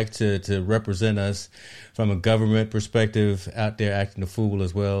we elect to represent us from a government perspective out there acting a fool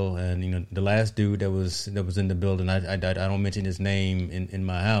as well. And you know, the last dude that was in the building, I don't mention his name in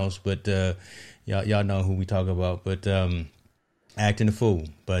my house, but y'all know who we talk about. But acting a fool.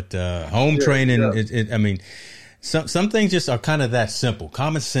 But home training, I mean, some things just are kind of that simple.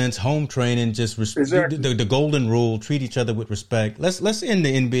 Common sense, home training, just exactly. the golden rule, treat each other with respect. Let's end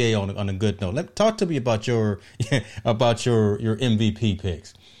the NBA on a good note. Talk to me about your MVP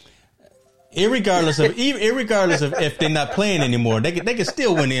picks. Irregardless of if they're not playing anymore, they can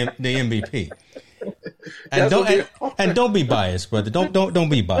still win the MVP. And don't be biased, brother. Don't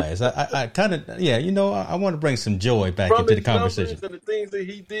be biased. I kind of I want to bring some joy back into the conversation. And the things that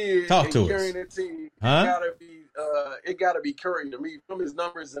he did, talk to us. That team, it gotta be Curry to me, from his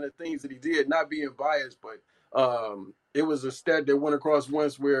numbers and the things that he did. Not being biased, but it was a stat that went across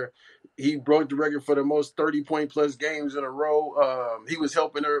once where he broke the record for the most 30-point plus games in a row. He was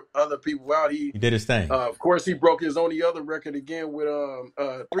helping other people out. He did his thing. Of course, he broke his only other record again with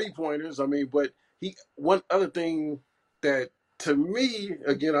 3-pointers. I mean, but one other thing that to me,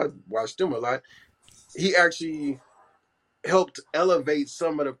 again, I watched him a lot. He actually helped elevate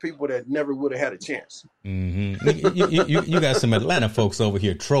some of the people that never would have had a chance. Mm-hmm. You got some Atlanta folks over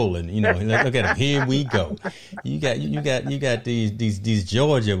here trolling. You know, look at them. Here we go. You got these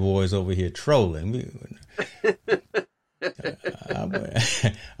Georgia boys over here trolling.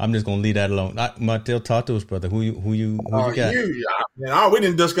 I'm just gonna leave that alone. Martel, talk to us, brother. Who you got? We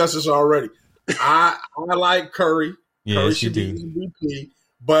didn't discuss this already. I like Curry. Yes, Curry should be MVP,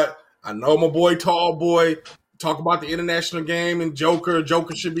 but I know my boy, tall boy. Talk about the international game and Joker.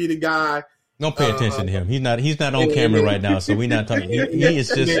 Joker should be the guy. Don't pay attention to him. He's not on camera right now, so we're not talking. He is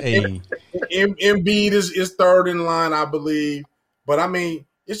just Embiid is third in line, I believe. But I mean,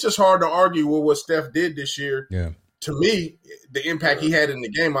 it's just hard to argue with what Steph did this year. Yeah. To me, the impact he had in the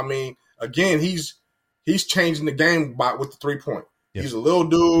game. I mean, again, he's changing the game with the 3-point. Yep. He's a little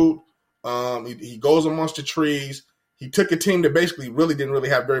dude. He goes amongst the trees. He took a team that basically didn't really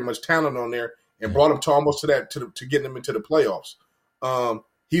have very much talent on there and brought him to almost to getting them into the playoffs.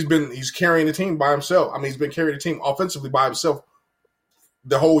 He's carrying the team by himself. I mean, he's been carrying the team offensively by himself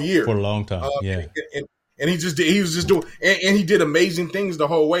the whole year for a long time. And he was just doing, and he did amazing things the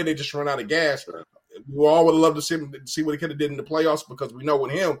whole way. They just ran out of gas. We all would have loved to see what he could have did in the playoffs, because we know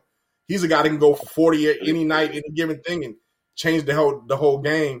with him, he's a guy that can go for 40 any night, any given thing, and change the whole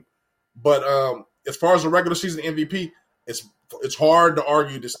game. But as far as the regular season MVP, it's hard to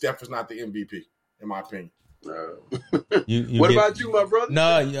argue that Steph is not the MVP, in my opinion. What about you, my brother?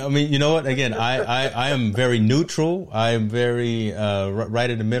 No, I mean, you know what? Again, I am very neutral. I am very right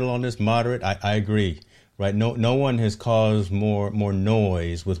in the middle on this, moderate. I agree. Right? No one has caused more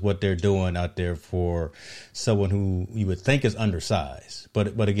noise with what they're doing out there for someone who you would think is undersized.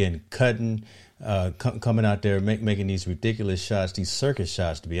 But again, cutting. Coming out there making these ridiculous shots, these circus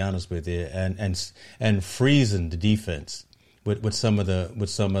shots, to be honest with you, and freezing the defense with some of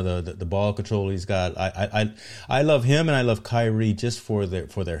the ball control he's got. I love him, and I love Kyrie just for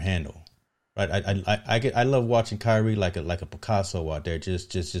their handle. Right, I love watching Kyrie like a Picasso out there,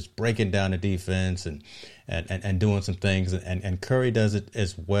 just breaking down the defense and doing some things, and Curry does it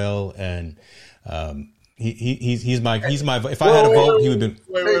as well. And he's my if I had a vote, he would be.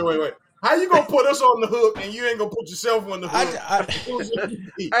 Wait. How you gonna put us on the hook and you ain't gonna put yourself on the hook?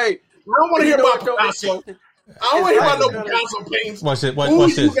 Hey, I don't want to hear about Picasso. I don't want to hear about no Picasso paintings. Watch this.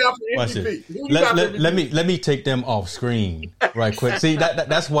 Watch this. Let me take them off screen right quick. See,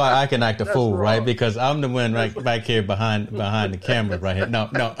 that's why I can act a fool, right? Because I'm the one right back here behind the camera right here. No.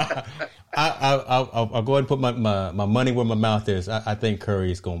 I'll go ahead and put my money where my mouth is. I think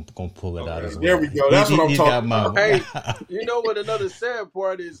Curry is going to pull it out as well. There we go. That's what I'm talking about. Hey, you know what? Another sad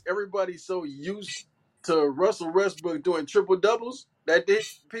part is everybody's so used to Russell Westbrook doing triple doubles that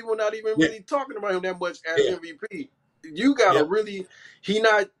people not even really talking about him that much as MVP. You gotta really, he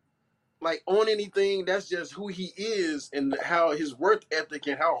not like on anything. That's just who he is and how his work ethic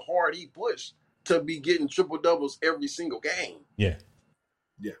and how hard he pushed to be getting triple doubles every single game. Yeah.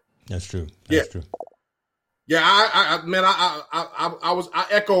 That's true. True. Yeah, I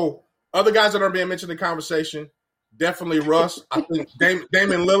echo other guys that are being mentioned in the conversation. Definitely Russ. I think Dame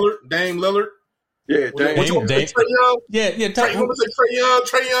Lillard. Yeah, Trey Young. Yeah. Trey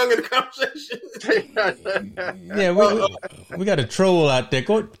Young in the conversation. Yeah, we got a troll out there.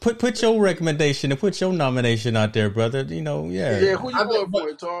 Go put your recommendation and put your nomination out there, brother. You know, Yeah, who you going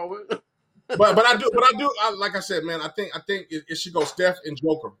for, Tarwin? But I do. Like I said, man, I think it should go Steph and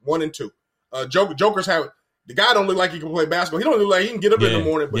Joker 1 and 2. Joker's have the guy don't look like he can play basketball. He don't look like he can get up in the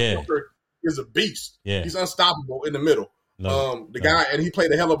morning, but Joker is a beast. Yeah. He's unstoppable in the middle. Guy, and he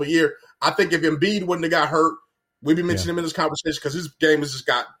played a hell of a year. I think if Embiid wouldn't have got hurt, we'd be mentioning him in this conversation because his game has just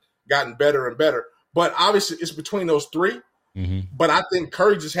gotten better and better. But obviously, it's between those three. Mm-hmm. But I think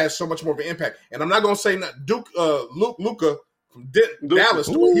Curry just has so much more of an impact. And I'm not going to say Luka from Dallas.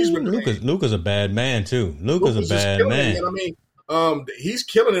 He's been Luka's a bad man too. Luka's a bad man. I mean, he's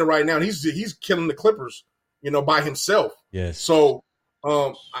killing it right now. He's killing the Clippers, by himself. Yes. So,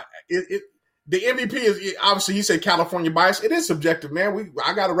 the MVP is obviously he said California bias. It is subjective, man.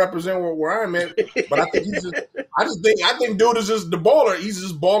 I got to represent where I'm at, but I think I think dude is just the baller. He's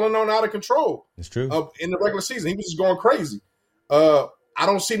just balling on out of control. It's true. In the regular season, he was just going crazy. I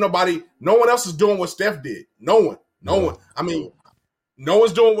don't see nobody. No one else is doing what Steph did. No one. I mean, no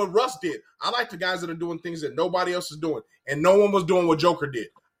one's doing what Russ did. I like the guys that are doing things that nobody else is doing, and no one was doing what Joker did.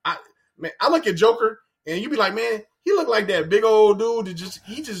 I look at Joker, and you be like, man. He looked like that big old dude that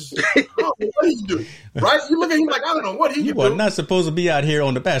he just I don't know what he do. Right? You look at him like, I don't know what he can do. You are not supposed to be out here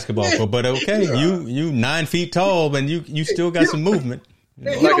on the basketball court, but okay. Yeah. You 9 feet tall and you still got some movement. He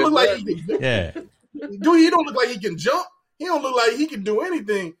don't look like he can Dude, he don't look like he can jump. He don't look like he can do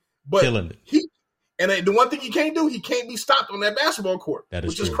anything. But killing it. The one thing he can't do, he can't be stopped on that basketball court.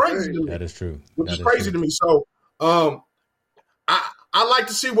 Which is crazy to me. That is true. Which is crazy to me. So I like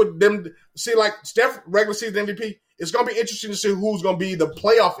to see like Steph regular season MVP. It's going to be interesting to see who's going to be the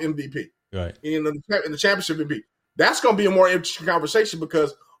playoff MVP, right? In the championship MVP. That's going to be a more interesting conversation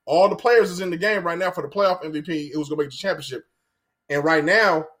because all the players is in the game right now for the playoff MVP. It was going to make the championship, and right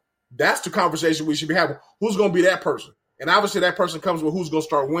now, that's the conversation we should be having. Who's going to be that person? And obviously, that person comes with who's going to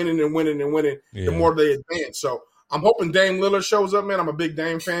start winning and winning and winning the more they advance. So I'm hoping Dame Lillard shows up, man. I'm a big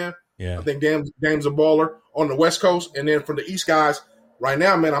Dame fan. Yeah, I think Dame's a baller on the West Coast, and then for the East guys, right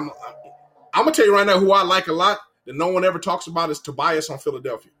now, man, I'm gonna tell you right now who I like a lot. That no one ever talks about is Tobias on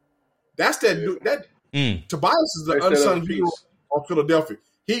Philadelphia. That's that dude. Tobias is the unsung hero on Philadelphia.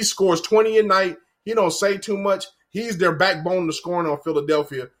 He scores 20 a night. He don't say too much. He's their backbone to scoring on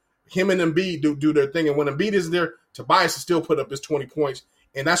Philadelphia. Him and Embiid do their thing. And when Embiid is there, Tobias has still put up his 20 points.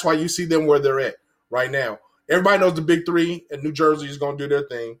 And that's why you see them where they're at right now. Everybody knows the big three and New Jersey is going to do their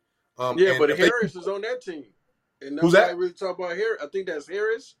thing. But Harris is on that team. And who's that? Really talk about Harris. I think that's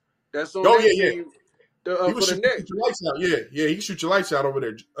Harris. That's on that team. He was shoot your lights out. Yeah, he can shoot your lights out over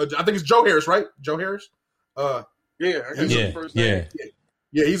there. I think it's Joe Harris, right? Joe Harris. First name.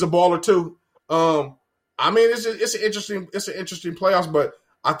 Yeah, he's a baller too. I mean, it's an interesting playoffs, but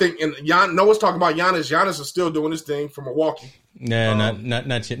I think Noah's talking about Giannis. Giannis is still doing his thing from Milwaukee. No,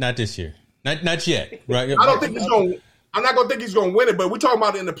 not yet. Not this year. Not yet. Right. I don't think he's going. I'm not going to think he's going to win it, but we're talking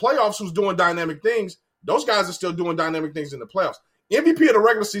about in the playoffs who's doing dynamic things. Those guys are still doing dynamic things in the playoffs. MVP of the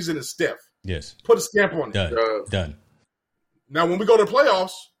regular season is Steph. Yes. Put a stamp on it. Done. Now, when we go to the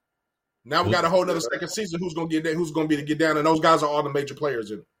playoffs, now we got a whole other second season. Who's going to get there? Who's going to be to get down? And those guys are all the major players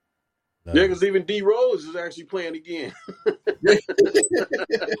in it. Yeah, because even D Rose is actually playing again.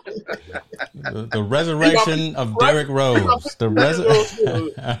 The resurrection of Derrick Rose. So trying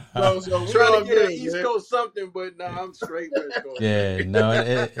to get an East Coast something, but I'm straight West Coast. Yeah, no,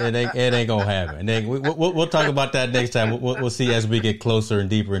 it ain't gonna happen. We'll talk about that next time. We'll see as we get closer and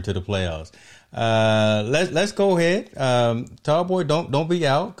deeper into the playoffs. Let's go ahead. Tall boy, don't be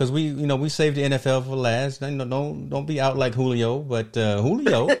out, because we saved the NFL for last. Don't be out like Julio, but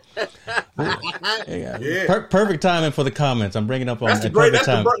Julio. Perfect timing for the comments. I'm bringing up on that's the great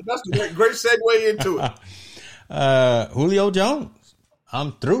segue into it. Julio Jones,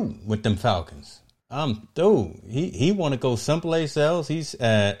 I'm through with them Falcons. I'm through. He want to go someplace else. He's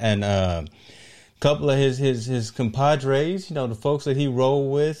and couple of his compadres, the folks that he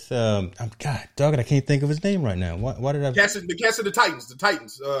rolled with. God, dog it, I can't think of his name right now. Why did I? The cats of the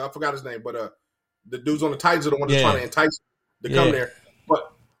Titans. I forgot his name, but the dudes on the Titans are the ones that's trying to entice him to come there.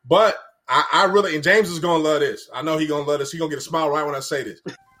 But I really, and James is gonna love this. I know he's gonna love this. He's gonna get a smile right when I say this.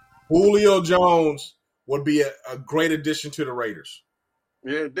 Julio Jones would be a great addition to the Raiders.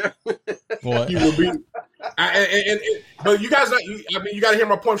 Yeah, definitely. He would be. But you guys, you got to hear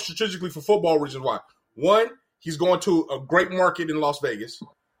my point strategically for football reasons. Why? One, he's going to a great market in Las Vegas.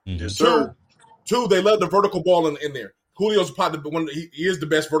 Yes, Two, they love the vertical ball in there. Julio's probably he is the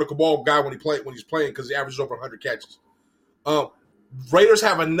best vertical ball guy when he's playing, because he averages over 100 catches. Raiders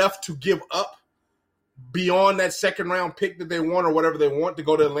have enough to give up beyond that second round pick that they want, or whatever they want, to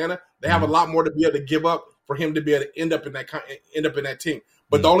go to Atlanta. They have a lot more to be able to give up for him to be able to end up in that team.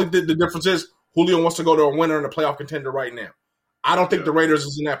 But the difference is Julio wants to go to a winner and a playoff contender right now. I don't think the Raiders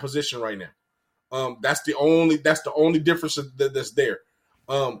is in that position right now. That's the only difference that's there.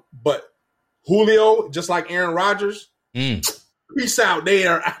 But Julio, just like Aaron Rodgers, peace out. They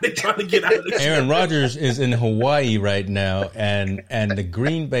trying to get out of this. Aaron Rodgers is in Hawaii right now, and the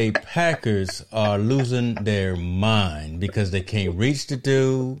Green Bay Packers are losing their mind because they can't reach the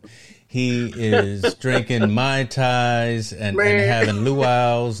dude. He is drinking Mai Tais and having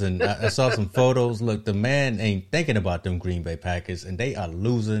luau's, and I saw some photos. Look, the man ain't thinking about them Green Bay Packers, and they are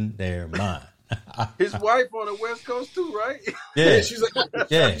losing their mind. His wife on the West Coast too, right? Yeah, she's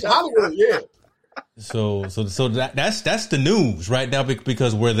Hollywood. Yeah. So that's the news right now,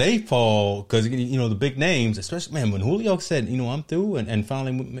 because where they fall, because the big names, especially when Julio said I'm through, and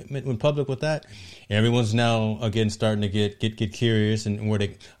finally went public with that, everyone's now again starting to get curious, and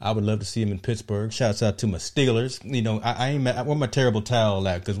I would love to see him in Pittsburgh. Shouts out to my Steelers. I want my terrible towel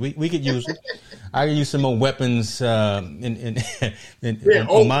out, because we could use it. I could use some more weapons in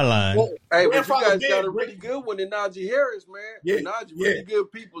on my line. Hey, but you guys got a really good one in Najee Harris, man. Yeah, Najee really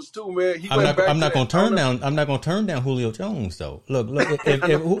good peoples too, man. I'm not going to turn down Julio Jones though. Look,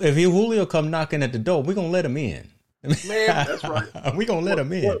 if Julio come knocking at the door, we're gonna let him in. Man, that's right. We're gonna let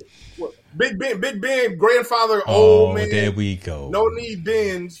him in. Big Ben, grandfather, old man. There we go. No need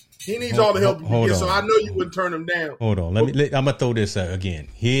Ben's. He needs all the help he can get, so I know you wouldn't turn him down. Hold on. I'm going to throw this out again.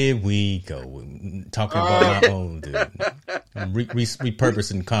 Here we go. Talking about my own dude. I'm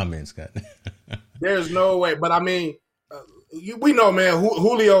repurposing comments. There's no way. But, I mean, we know, man,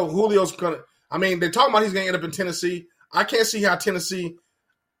 Julio's going to – they're talking about he's going to end up in Tennessee. I can't see how Tennessee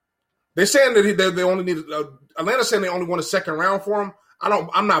 – they're saying that they only need Atlanta's saying they only want a second round for him.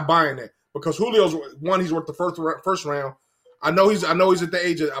 I'm not buying that, because Julio's he's worth the first round. I know he's at the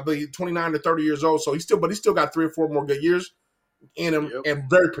age of, I believe, 29 to 30 years old. So he's still got 3 or 4 more good years in him, and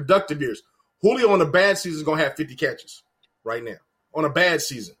very productive years. Julio on a bad season is going to have 50 catches right now on a bad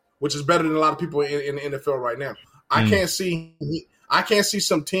season, which is better than a lot of people in the NFL right now. I can't see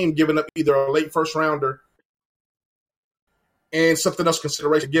some team giving up either a late first rounder and something else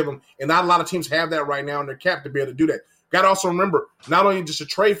consideration to give him. And not a lot of teams have that right now in their cap to be able to do that. Got to also remember, not only just a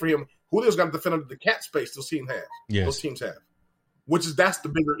trade for him, Julio's got to defend under the cap space those teams have. Yes. Those teams have. That's the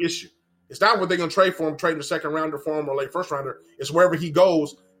bigger issue. It's not what they're going to trade for him, trading the second rounder for him or late first rounder. It's wherever he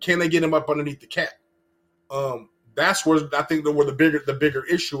goes, can they get him up underneath the cap? That's where I think where the bigger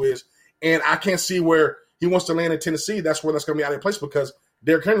issue is. And I can't see where he wants to land in Tennessee. That's where that's going to be out of place, because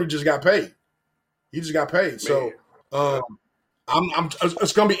Derrick Henry just got paid. He just got paid. Man. So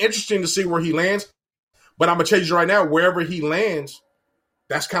it's going to be interesting to see where he lands. But I'm going to tell you right now, wherever he lands,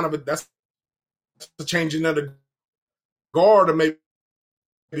 that's that's a change in the guard, or maybe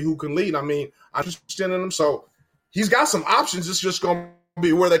who can lead. I'm interested in him. So he's got some options. It's just going to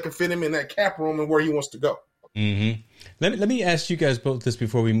be where they can fit him in that cap room and where he wants to go. Mm-hmm. Let me ask you guys both this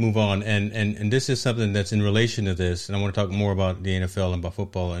before we move on, and this is something that's in relation to this, and I want to talk more about the NFL and about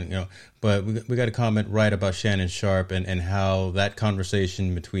football, and but we got a comment right about Shannon Sharp and how that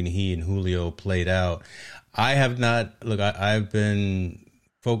conversation between he and Julio played out. I have not I've been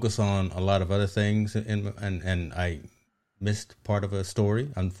focused on a lot of other things, and I missed part of a story,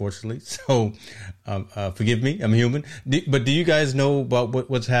 unfortunately. So forgive me, I'm human. But do you guys know about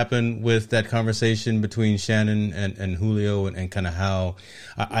what's happened with that conversation between Shannon and Julio and kind of how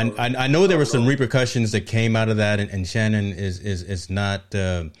I know there were some repercussions that came out of that, and Shannon is not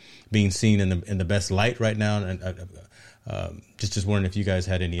being seen in the best light right now. And just wondering if you guys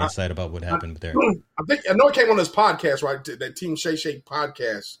had any insight about what happened there. I know it came on this podcast, right? That Team Shay Shay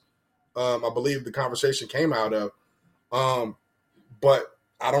podcast. I believe the conversation came out of. But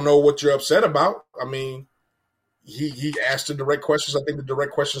I don't know what you're upset about. I mean, he asked the direct questions. I think the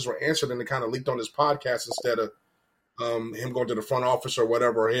direct questions were answered, and it kind of leaked on his podcast instead of him going to the front office or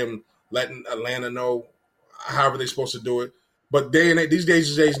whatever, or him letting Atlanta know however they're supposed to do it. But these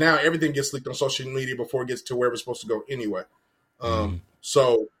days now, everything gets leaked on social media before it gets to where it's supposed to go anyway.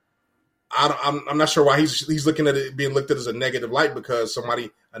 So I'm not sure why he's looking at it being looked at as a negative light because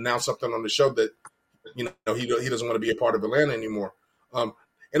somebody announced something on the show that he doesn't want to be a part of Atlanta anymore. And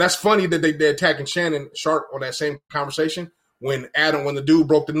that's funny that they're attacking Shannon Sharp on that same conversation when the dude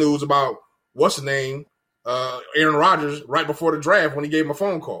broke the news about what's the name, Aaron Rodgers right before the draft when he gave him a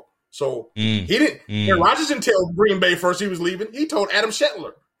phone call. So he didn't. Aaron Rodgers didn't tell Green Bay first he was leaving. He told Adam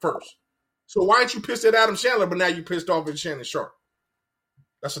Scheffler first. So why aren't you pissed at Adam Scheffler, but now you pissed off at Shannon Sharp?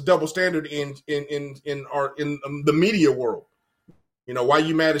 That's a double standard in the media world. You know, why are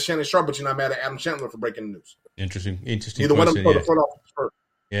you mad at Shannon Sharp, but you're not mad at Adam Chandler for breaking the news? Interesting. Neither one of them the front office first.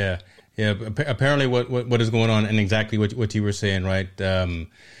 Yeah. Apparently, what is going on, and exactly what you were saying, right?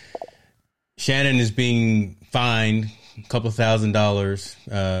 Shannon is being fined a couple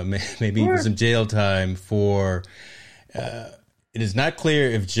 $1,000s, maybe even some jail time for. It is not clear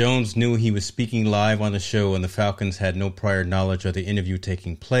if Jones knew he was speaking live on the show and the Falcons had no prior knowledge of the interview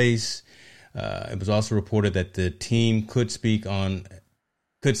taking place. It was also reported that the team could seek an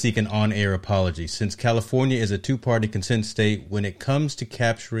on-air apology. Since California is a two-party consent state when it comes to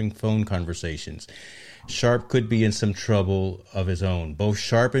capturing phone conversations, Sharp could be in some trouble of his own. Both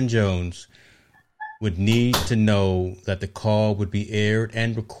Sharp and Jones would need to know that the call would be aired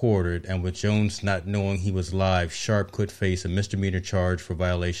and recorded, and with Jones not knowing he was live, Sharp could face a misdemeanor charge for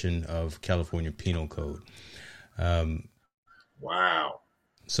violation of California Penal Code. Wow.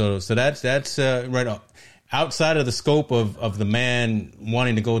 So that's right outside of the scope of the man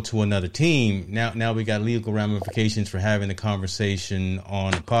wanting to go to another team. Now we got legal ramifications for having the conversation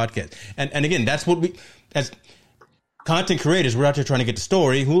on a podcast. And again, that's what we as content creators, we're out there trying to get the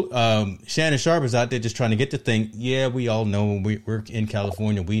story. Shannon Sharp is out there just trying to get the thing. Yeah, we all know we're in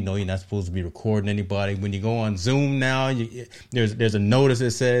California. We know you're not supposed to be recording anybody. When you go on Zoom now, there's a notice that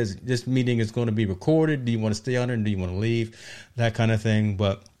says this meeting is going to be recorded. Do you want to stay on it? Do you want to leave? That kind of thing.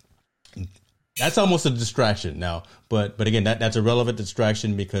 But that's almost a distraction now. But again, that's a relevant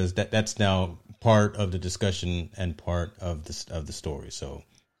distraction because that's now part of the discussion and part of the story. So.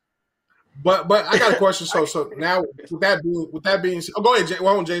 But I got a question. So now with that being, oh, go ahead,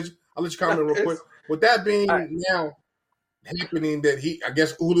 James. I'll let you comment real quick. With that being now happening, that I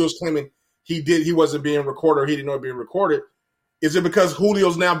guess Julio's claiming he wasn't being recorded, or he didn't know it being recorded. Is it because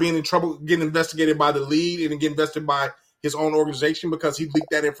Julio's now being in trouble, getting investigated by the league and getting invested by his own organization because he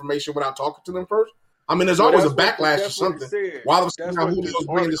leaked that information without talking to them first? I mean, there's always a backlash or something. Why was Julio's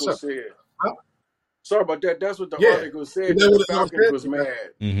bringing this up? Huh? Sorry about that. That's what the article said. The Falcons was mad.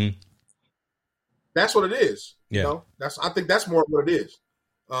 Mm-hmm. That's what it is. Yeah. You know? I think that's more what it is.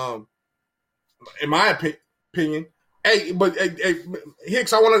 In my opinion. Hey,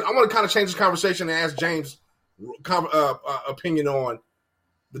 Hicks, I want to kind of change this conversation and ask James' opinion on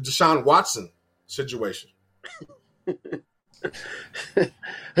the Deshaun Watson situation.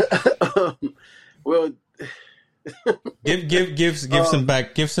 Well, give some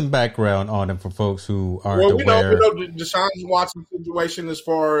background on him for folks who aren't aware. We know the Deshaun Watson situation as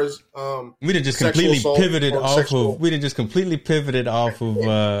far as we didn't just completely pivoted off of. We didn't just completely pivoted off of.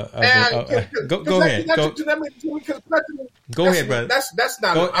 Go ahead. Go ahead, brother. That's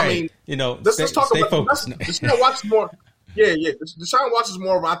not. I mean, let's talk about focused. Deshaun Watson more. Yeah. Deshaun Watson is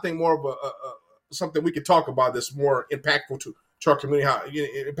more of, I think, more of a something we could talk about that's more impactful to our community, how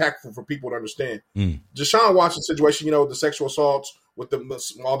impactful for people to understand. Deshaun Watson situation, the sexual assaults with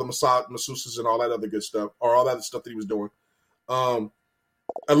all the masseuses and all that other good stuff, or all that stuff that he was doing,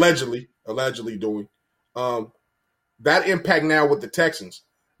 allegedly doing. That impact now with the Texans.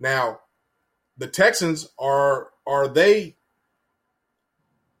 Now, the Texans are they?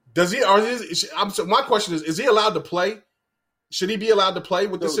 Does he? My question is he allowed to play? Should he be allowed to play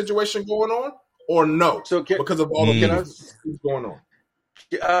with the situation going on? Or no, because of all the things going on.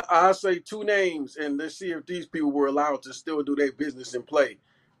 I'll say two names, and let's see if these people were allowed to still do their business and play.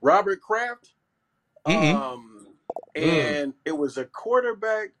 Robert Kraft, and it was a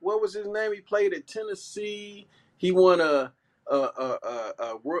quarterback. What was his name? He played at Tennessee. He won a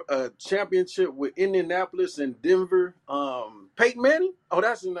championship with Indianapolis and Denver. Peyton Manning. Oh,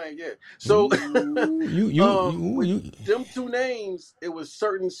 that's his name. Yeah. So with them two names, it was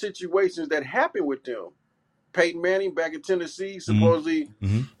certain situations that happened with them. Peyton Manning back in Tennessee, supposedly.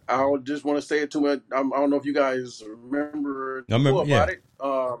 Mm-hmm. I just want to say it to him. I don't know if you guys remember about it.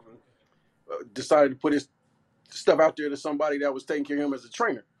 Decided to put his stuff out there to somebody that was taking care of him as a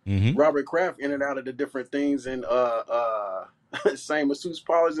trainer. Mm-hmm. Robert Kraft in and out of the different things and same masseuse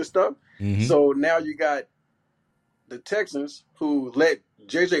parlors and stuff. Mm-hmm. So now you got the Texans who let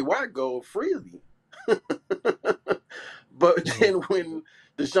J.J. Watt go freely. But then when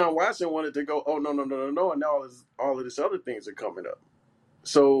Deshaun Watson wanted to go, oh, no, and now all of these other things are coming up.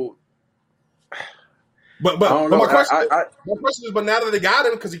 So, but my question is, but now that they got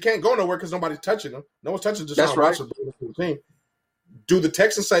him, because he can't go nowhere because nobody's touching him. No one's touching Deshaun Watson. Right. Do the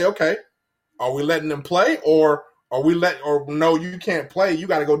Texans say, okay, are we letting them play, or are we or no, you can't play. You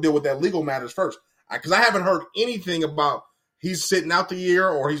got to go deal with that legal matters first. Because I haven't heard anything about he's sitting out the year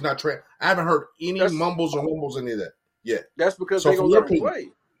or he's not training. I haven't heard any mumbles or mumbles any of that yet. That's because they're going to let him play.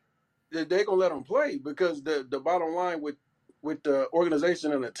 They're going to let him play because the bottom line with the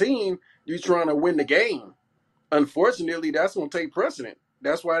organization and the team, you're trying to win the game. Unfortunately, that's going to take precedent.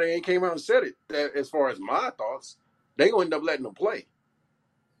 That's why they ain't came out and said it. That, as far as my thoughts, they're going to end up letting them play.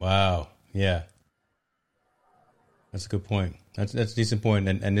 Wow. Yeah. That's a good point. That's a decent point.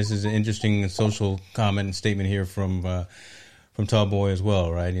 And this is an interesting social comment and statement here from Tall Boy as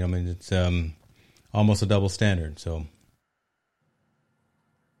well, right? I mean, it's almost a double standard. So.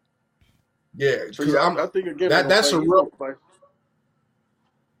 Yeah, because I think again that's a real.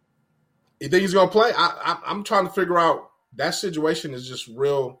 You think he's gonna play? I'm trying to figure out that situation is just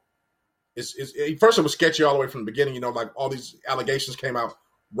real. It's first it was sketchy all the way from the beginning. Like all these allegations came out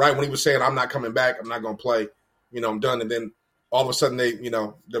right when he was saying I'm not coming back, I'm not gonna play. I'm done. And then all of a sudden they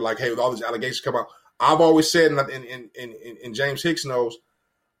they're like, hey, with all these allegations come out. I've always said, and James Hicks knows,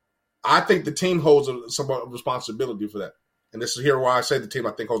 I think the team holds some responsibility for that. And this is here why I say the team,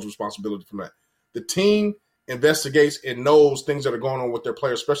 I think, holds responsibility for that. The team investigates and knows things that are going on with their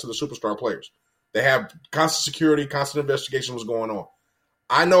players, especially the superstar players. They have constant security, constant investigation what's going on.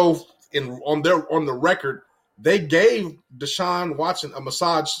 I know on the record, they gave Deshaun Watson a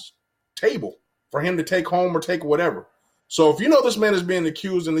massage table for him to take home or take whatever. So if you know this man is being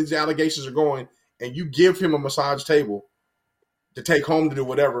accused and these allegations are going, and you give him a massage table to take home to do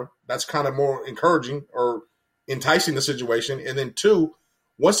whatever, that's kind of more encouraging or enticing the situation. And then two,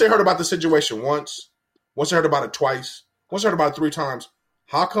 once they heard about the situation once they heard about it twice, once they heard about it 3 times,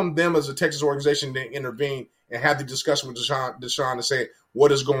 how come them as a Texas organization didn't intervene and have the discussion with Deshaun and say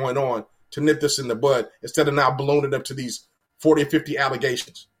what is going on to nip this in the bud instead of now ballooning up to these 40 or 50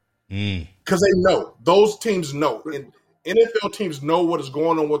 allegations? Because they know. Those teams know. And NFL teams know what is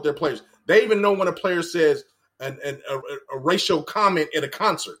going on with their players. They even know when a player says a racial comment at a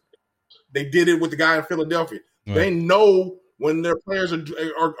concert. They did it with the guy in Philadelphia. Right. They know when their players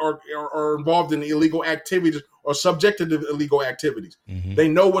are involved in illegal activities or subjected to illegal activities. Mm-hmm. They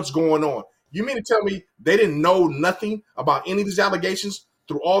know what's going on. You mean to tell me they didn't know nothing about any of these allegations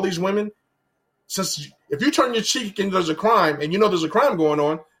through all these women? Since if you turn your cheek and there's a crime and you know there's a crime going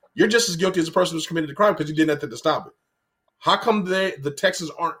on, you're just as guilty as the person who's committed the crime because you did nothing to stop it. How come the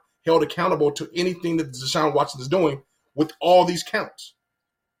Texans aren't held accountable to anything that Deshaun Watson is doing with all these counts?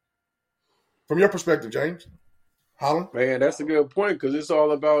 From your perspective, James Holland? Man, that's a good point because it's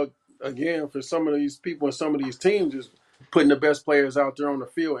all about, again, for some of these people and some of these teams, just putting the best players out there on the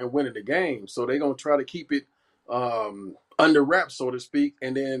field and winning the game. So they're going to try to keep it under wraps, so to speak.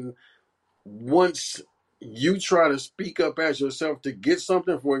 And then once you try to speak up as yourself to get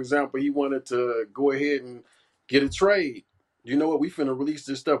something, for example, he wanted to go ahead and get a trade. You know what? We finna release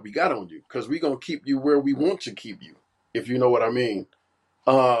this stuff we got on you because we're going to keep you where we want to keep you, if you know what I mean.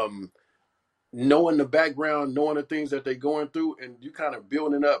 Knowing the background, knowing the things that they're going through, and you kind of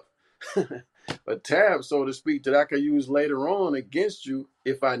building up a tab, so to speak, that I could use later on against you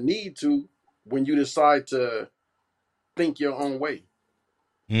if I need to when you decide to think your own way.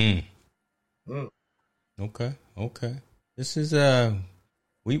 Okay. This is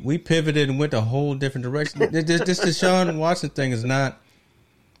we pivoted and went a whole different direction. This Deshaun Watson thing is not,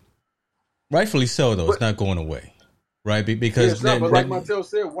 rightfully so though. It's not going away, right? Because but like Montel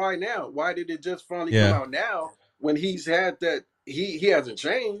said, why now? Why did it just finally come out now when he's had that? He hasn't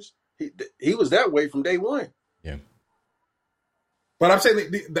changed. He was that way from day one. Yeah. But I'm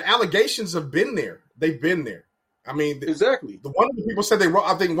saying the allegations have been there. They've been there. I mean, exactly. One of the people said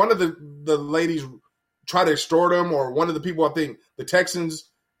I think one of the ladies try to extort him, or one of the people, I think the Texans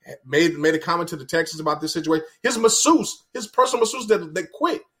made a comment to the Texans about this situation. His masseuse, his personal masseuse that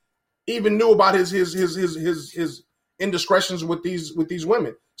quit, even knew about his indiscretions with these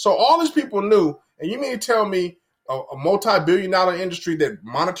women. So all these people knew, and you mean to tell me a multi-billion-dollar industry that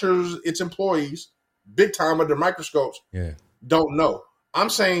monitors its employees big time under microscopes don't know? I'm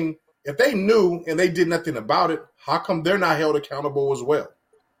saying if they knew and they did nothing about it, how come they're not held accountable as well?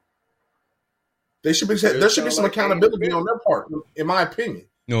 There should be some accountability on their part, in my opinion.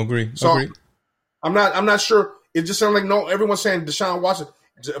 No, agree. So agree. I'm not sure. It just sounds like everyone's saying Deshaun Watson.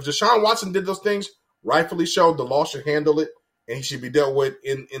 If Deshaun Watson did those things, rightfully so, the law should handle it, and he should be dealt with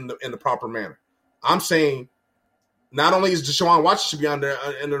in the proper manner. I'm saying not only is Deshaun Watson should be under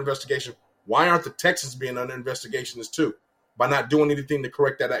investigation, why aren't the Texans being under investigation as too, by not doing anything to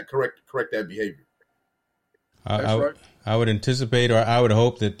correct that behavior? I would anticipate, or I would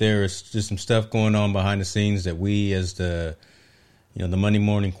hope that there is just some stuff going on behind the scenes that we, as the Monday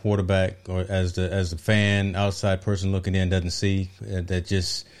morning quarterback, or as the fan, outside person looking in, doesn't see. That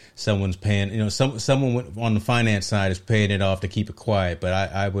just someone's paying. Someone on the finance side is paying it off to keep it quiet. But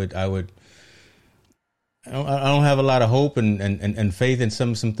I don't have a lot of hope and faith in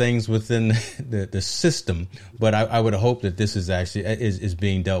some things within the system, but I would hope that this is actually is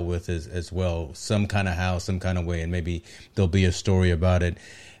being dealt with as well, some kind of how, some kind of way, and maybe there'll be a story about it.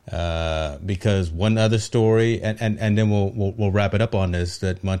 Because one other story, and then we'll wrap it up on this,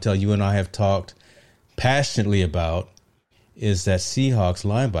 that Montel, you and I have talked passionately about, is that Seahawks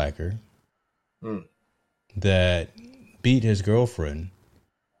linebacker that beat his girlfriend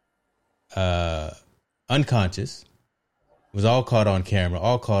unconscious, was all caught on camera,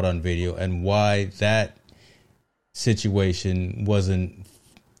 all caught on video, and why that situation wasn't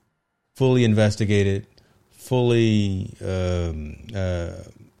fully investigated, fully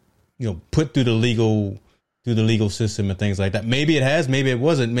put through the legal system and things like that. Maybe it has, maybe it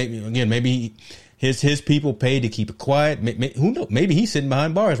wasn't. Maybe his people paid to keep it quiet. Who knows? Maybe he's sitting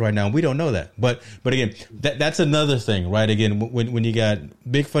behind bars right now. We don't know that. But again, that's another thing, right? Again, when you got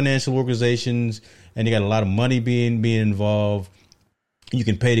big financial organizations and you got a lot of money being involved, you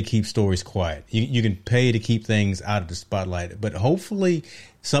can pay to keep stories quiet. You can pay to keep things out of the spotlight. But hopefully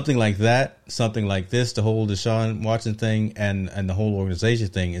something like that, something like this, the whole Deshaun Watson thing and the whole organization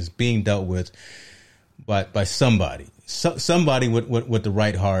thing is being dealt with by somebody. Somebody with the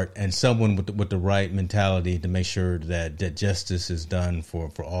right heart and someone with the right mentality to make sure that justice is done for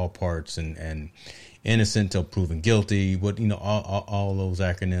all parts and innocent till proven guilty. All those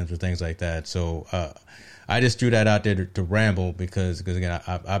acronyms or things like that. So I just threw that out there to ramble because again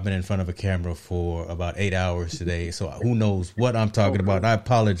I've been in front of a camera for about 8 hours today. So who knows what I'm talking about? I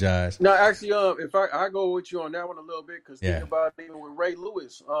apologize. No, actually, if I go with you on that one a little bit, because think about it, even with Ray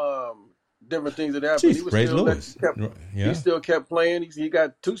Lewis. Different things that happened. He still kept playing. He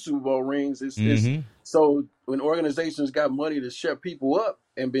got 2 Super Bowl rings. So when organizations got money to shut people up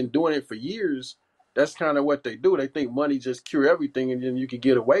and been doing it for years, that's kind of what they do. They think money just cure everything, and then you can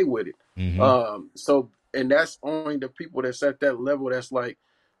get away with it. And that's only the people that's at that level. That's like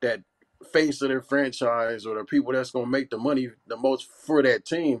that face of their franchise, or the people that's going to make the money the most for that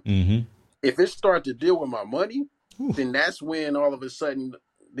team. If it starts to deal with my money, then that's when all of a sudden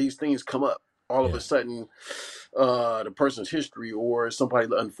these things come up. All of a sudden, the person's history, or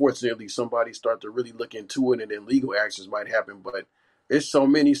unfortunately, somebody start to really look into it, and then legal actions might happen. But it's so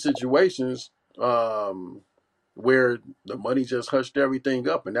many situations where the money just hushed everything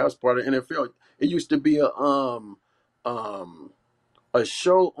up, and that was part of the NFL. It used to be a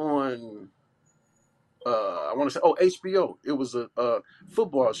show on I want to say HBO. It was a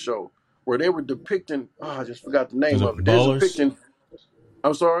football show where they were depicting. I just forgot the name of it. They were depicting.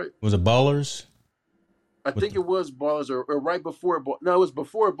 I'm sorry. Was it Ballers? I think it was Ballers, or right before. No, it was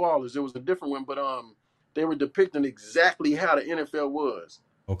before Ballers. It was a different one, but they were depicting exactly how the NFL was.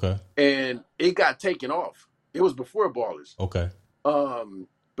 Okay. And it got taken off. It was before Ballers. Okay.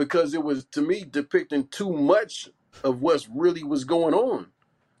 Because it was, to me, depicting too much of what's really was going on.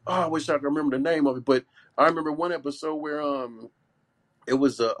 I wish I could remember the name of it, but I remember one episode where it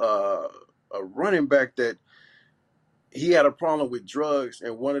was a running back that he had a problem with drugs,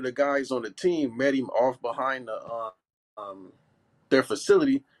 and one of the guys on the team met him off behind their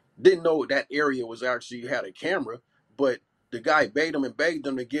facility. Didn't know that area was actually had a camera, but the guy begged him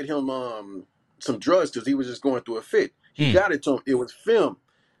to get him some drugs because he was just going through a fit. He got it to him. It was filmed.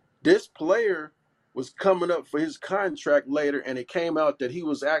 This player was coming up for his contract later, and it came out that he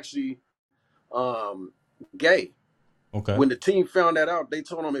was actually gay. Okay. When the team found that out, they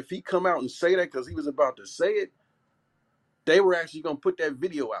told him if he come out and say that, because he was about to say it, they were actually going to put that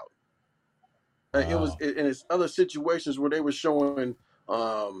video out. Wow. And it's other situations where they were showing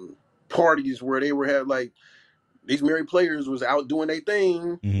parties where they were had like these married players was out doing their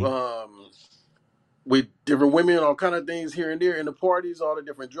thing with different women, all kind of things here and there in the parties, all the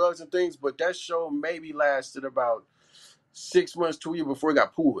different drugs and things. But that show maybe lasted about 6 months to a year before it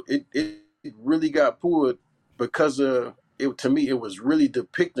got pulled. It really got pulled because of it. To me, it was really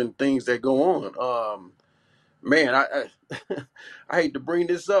depicting things that go on. Man, I I hate to bring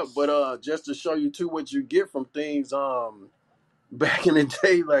this up, but just to show you too what you get from things. Back in the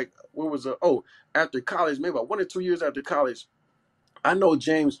day, like what was after college, maybe about 1 or 2 years after college, I know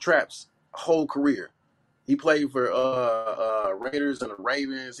James Trapp's whole career. He played for Raiders and the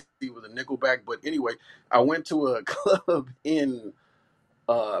Ravens. He was a nickelback. But anyway, I went to a club in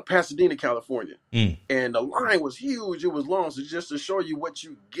Pasadena, California, and the line was huge. It was long. So just to show you what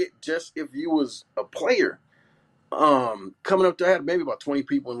you get, just if you was a player, coming up there, I had maybe about 20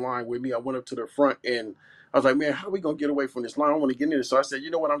 people in line with me. I went up to the front and I was like, man, how are we gonna get away from this line? I want to get in there. So I said, you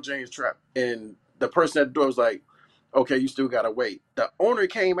know what, I'm James Trapp. And the person at the door was like, okay, you still gotta wait. The owner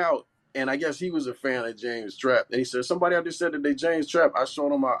came out, and I guess he was a fan of James Trapp. And he said, somebody out there said that they James Trapp. I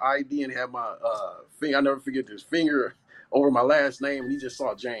showed him my ID and had my finger. I never forget this finger over my last name, and he just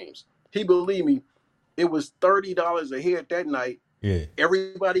saw James. He believed me. It was $30 a head that night. Yeah.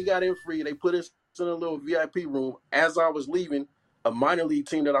 Everybody got in free. They put us in a little VIP room. As I was leaving, a minor league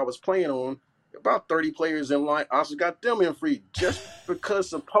team that I was playing on, about 30 players in line, I also got them in free just because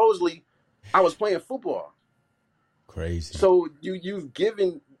supposedly I was playing football. Crazy. So you've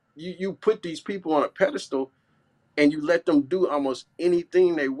given you put these people on a pedestal and you let them do almost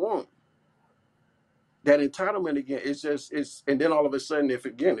anything they want. That entitlement again, and then all of a sudden, if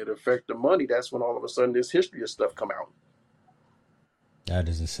again it affects the money, that's when all of a sudden this history of stuff come out. That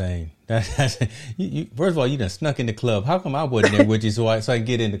is insane. That's you, first of all, you done snuck in the club. How come I wasn't there with you so I can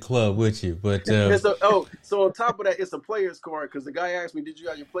get in the club with you? But so on top of that, it's a player's card because the guy asked me, "Did you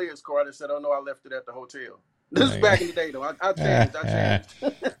have your player's card?" I said, "Oh no, I left it at the hotel." This is back in the day, though. I changed.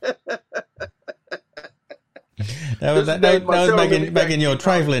 That was back in your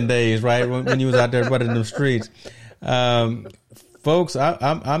trifling days, right? When you was out there running the streets. Folks,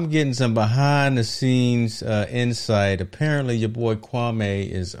 I'm getting some behind the scenes insight. Apparently, your boy Kwame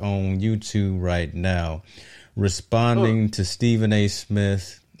is on YouTube right now, responding to Stephen A.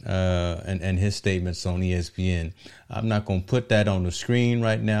 Smith and his statements on ESPN. I'm not going to put that on the screen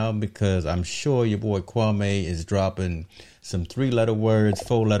right now because I'm sure your boy Kwame is dropping some 3-letter words,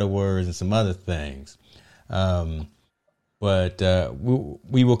 4-letter words, and some other things. But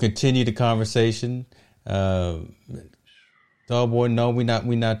we will continue the conversation. Oh boy, no, we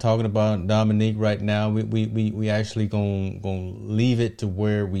not talking about Dominique right now. We actually gonna leave it to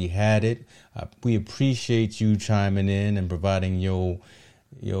where we had it. We appreciate you chiming in and providing your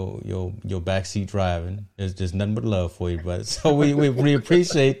backseat driving. There's nothing but love for you, brother. So we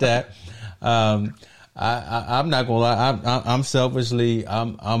appreciate that. I'm not gonna lie. I'm selfishly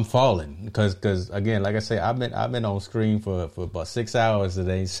I'm falling because again, like I say, I've been on screen for about 6 hours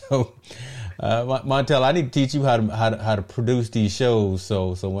today. So. Montel, I need to teach you how to produce these shows.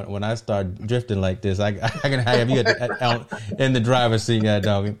 So when I start drifting like this, I can have you in the driver's seat,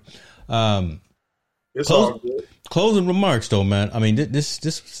 doggy. It's all good. Closing remarks, though, man. I mean, this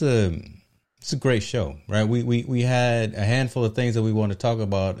was it's a great show, right? We had a handful of things that we want to talk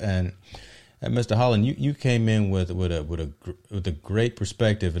about, and Mr. Holland, you came in with a great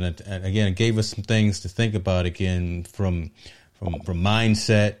perspective, and again, it gave us some things to think about again from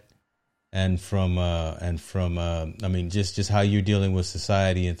mindset. And from I mean, just how you're dealing with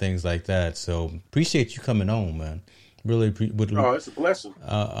society and things like that. So appreciate you coming on, man. Really, it's a blessing.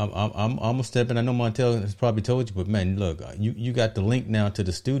 I'm gonna step in. I know Montel has probably told you, but man, look, you got the link now to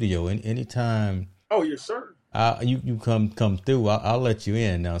the studio. And anytime. Oh yes, sir. You come through. I'll let you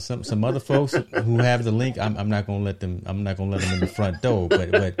in. Now, some other folks who have the link, I'm not gonna let them. I'm not gonna let them in the front door.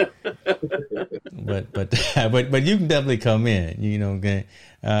 But you can definitely come in. You know, okay.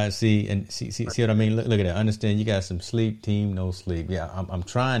 See what I mean. Look at that. Understand? You got some sleep, team, no sleep. Yeah, I'm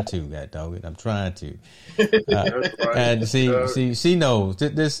trying to. That dog. I'm trying to. And she knows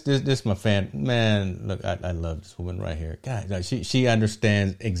this my fan. Man, look, I love this woman right here. God, she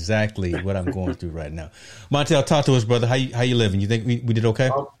understands exactly what I'm going through right now. Montel, talk to us, brother. How you living? You think we did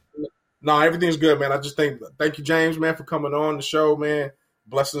okay? No, everything's good, man. I just thank you, James, man, for coming on the show, man.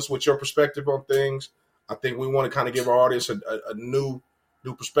 Blessing us with your perspective on things. I think we want to kind of give our audience a new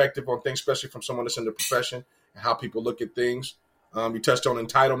perspective on things, especially from someone that's in the profession and how people look at things. You touched on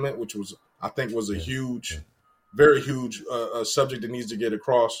entitlement, which I think was a huge, very huge subject that needs to get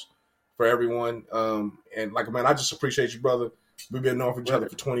across for everyone. And like, man, I just appreciate you, brother. We've been knowing each other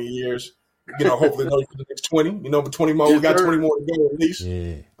for 20 years. hopefully know you for the next 20. But 20 more. We got 20 more to go at least.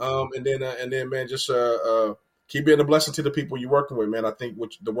 Yeah. And then, man, just keep being a blessing to the people you're working with, man. I think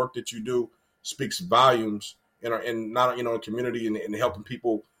the work that you do speaks volumes in not in community and helping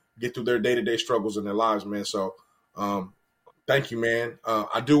people get through their day-to-day struggles in their lives, man. So, thank you, man.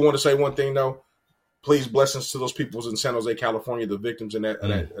 I do want to say one thing though. Please, blessings to those people in San Jose, California, the victims in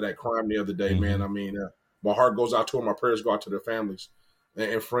that crime the other day, man. I mean, my heart goes out to them. My prayers go out to their families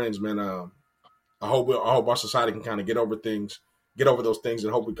and friends, man. I hope our society can kind of get over those things,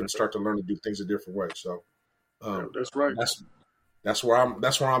 and hope we can start to learn to do things a different way. So, that's right. That's where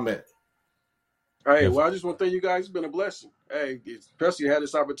I'm at. Hey, well, I just want to thank you guys. It's been a blessing. Hey, especially had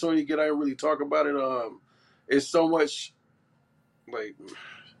this opportunity to get out and really talk about it. It's so much like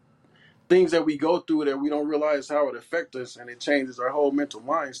things that we go through that we don't realize how it affects us, and it changes our whole mental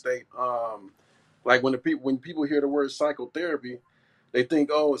mind state. Like when people hear the word psychotherapy, they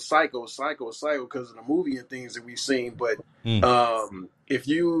think, oh, it's psycho because of the movie and things that we've seen. But if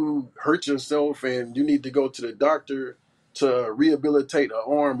you hurt yourself and you need to go to the doctor to rehabilitate an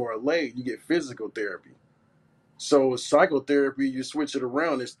arm or a leg, you get physical therapy. So psychotherapy, you switch it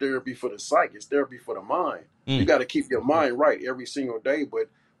around. It's therapy for the psyche. It's therapy for the mind. You got to keep your mind right every single day. But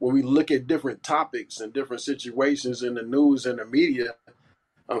when we look at different topics and different situations in the news and the media,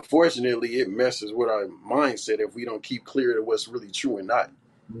 unfortunately, it messes with our mindset if we don't keep clear to what's really true and not.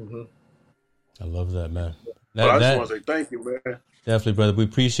 Mm-hmm. I love that, man. I just want to say thank you, man. Definitely, brother. We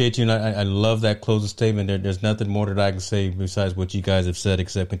appreciate you, and I love that closing statement. There's nothing more that I can say besides what you guys have said,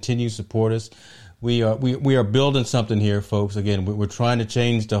 except continue to support us. We are building something here, folks. Again, we're trying to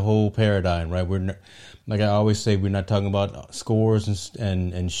change the whole paradigm, right? Like I always say, we're not talking about scores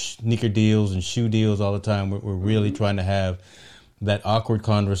and sneaker deals and shoe deals all the time. We're really trying to have that awkward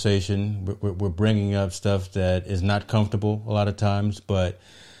conversation. We're bringing up stuff that is not comfortable a lot of times, but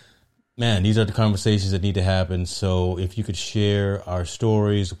man, these are the conversations that need to happen. So if you could share our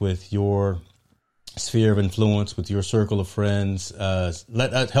stories with your sphere of influence, with your circle of friends,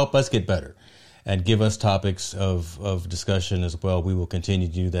 help us get better and give us topics of discussion as well. We will continue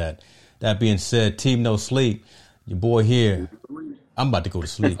to do that. That being said, Team No Sleep, your boy here, I'm about to go to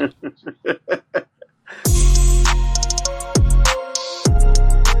sleep.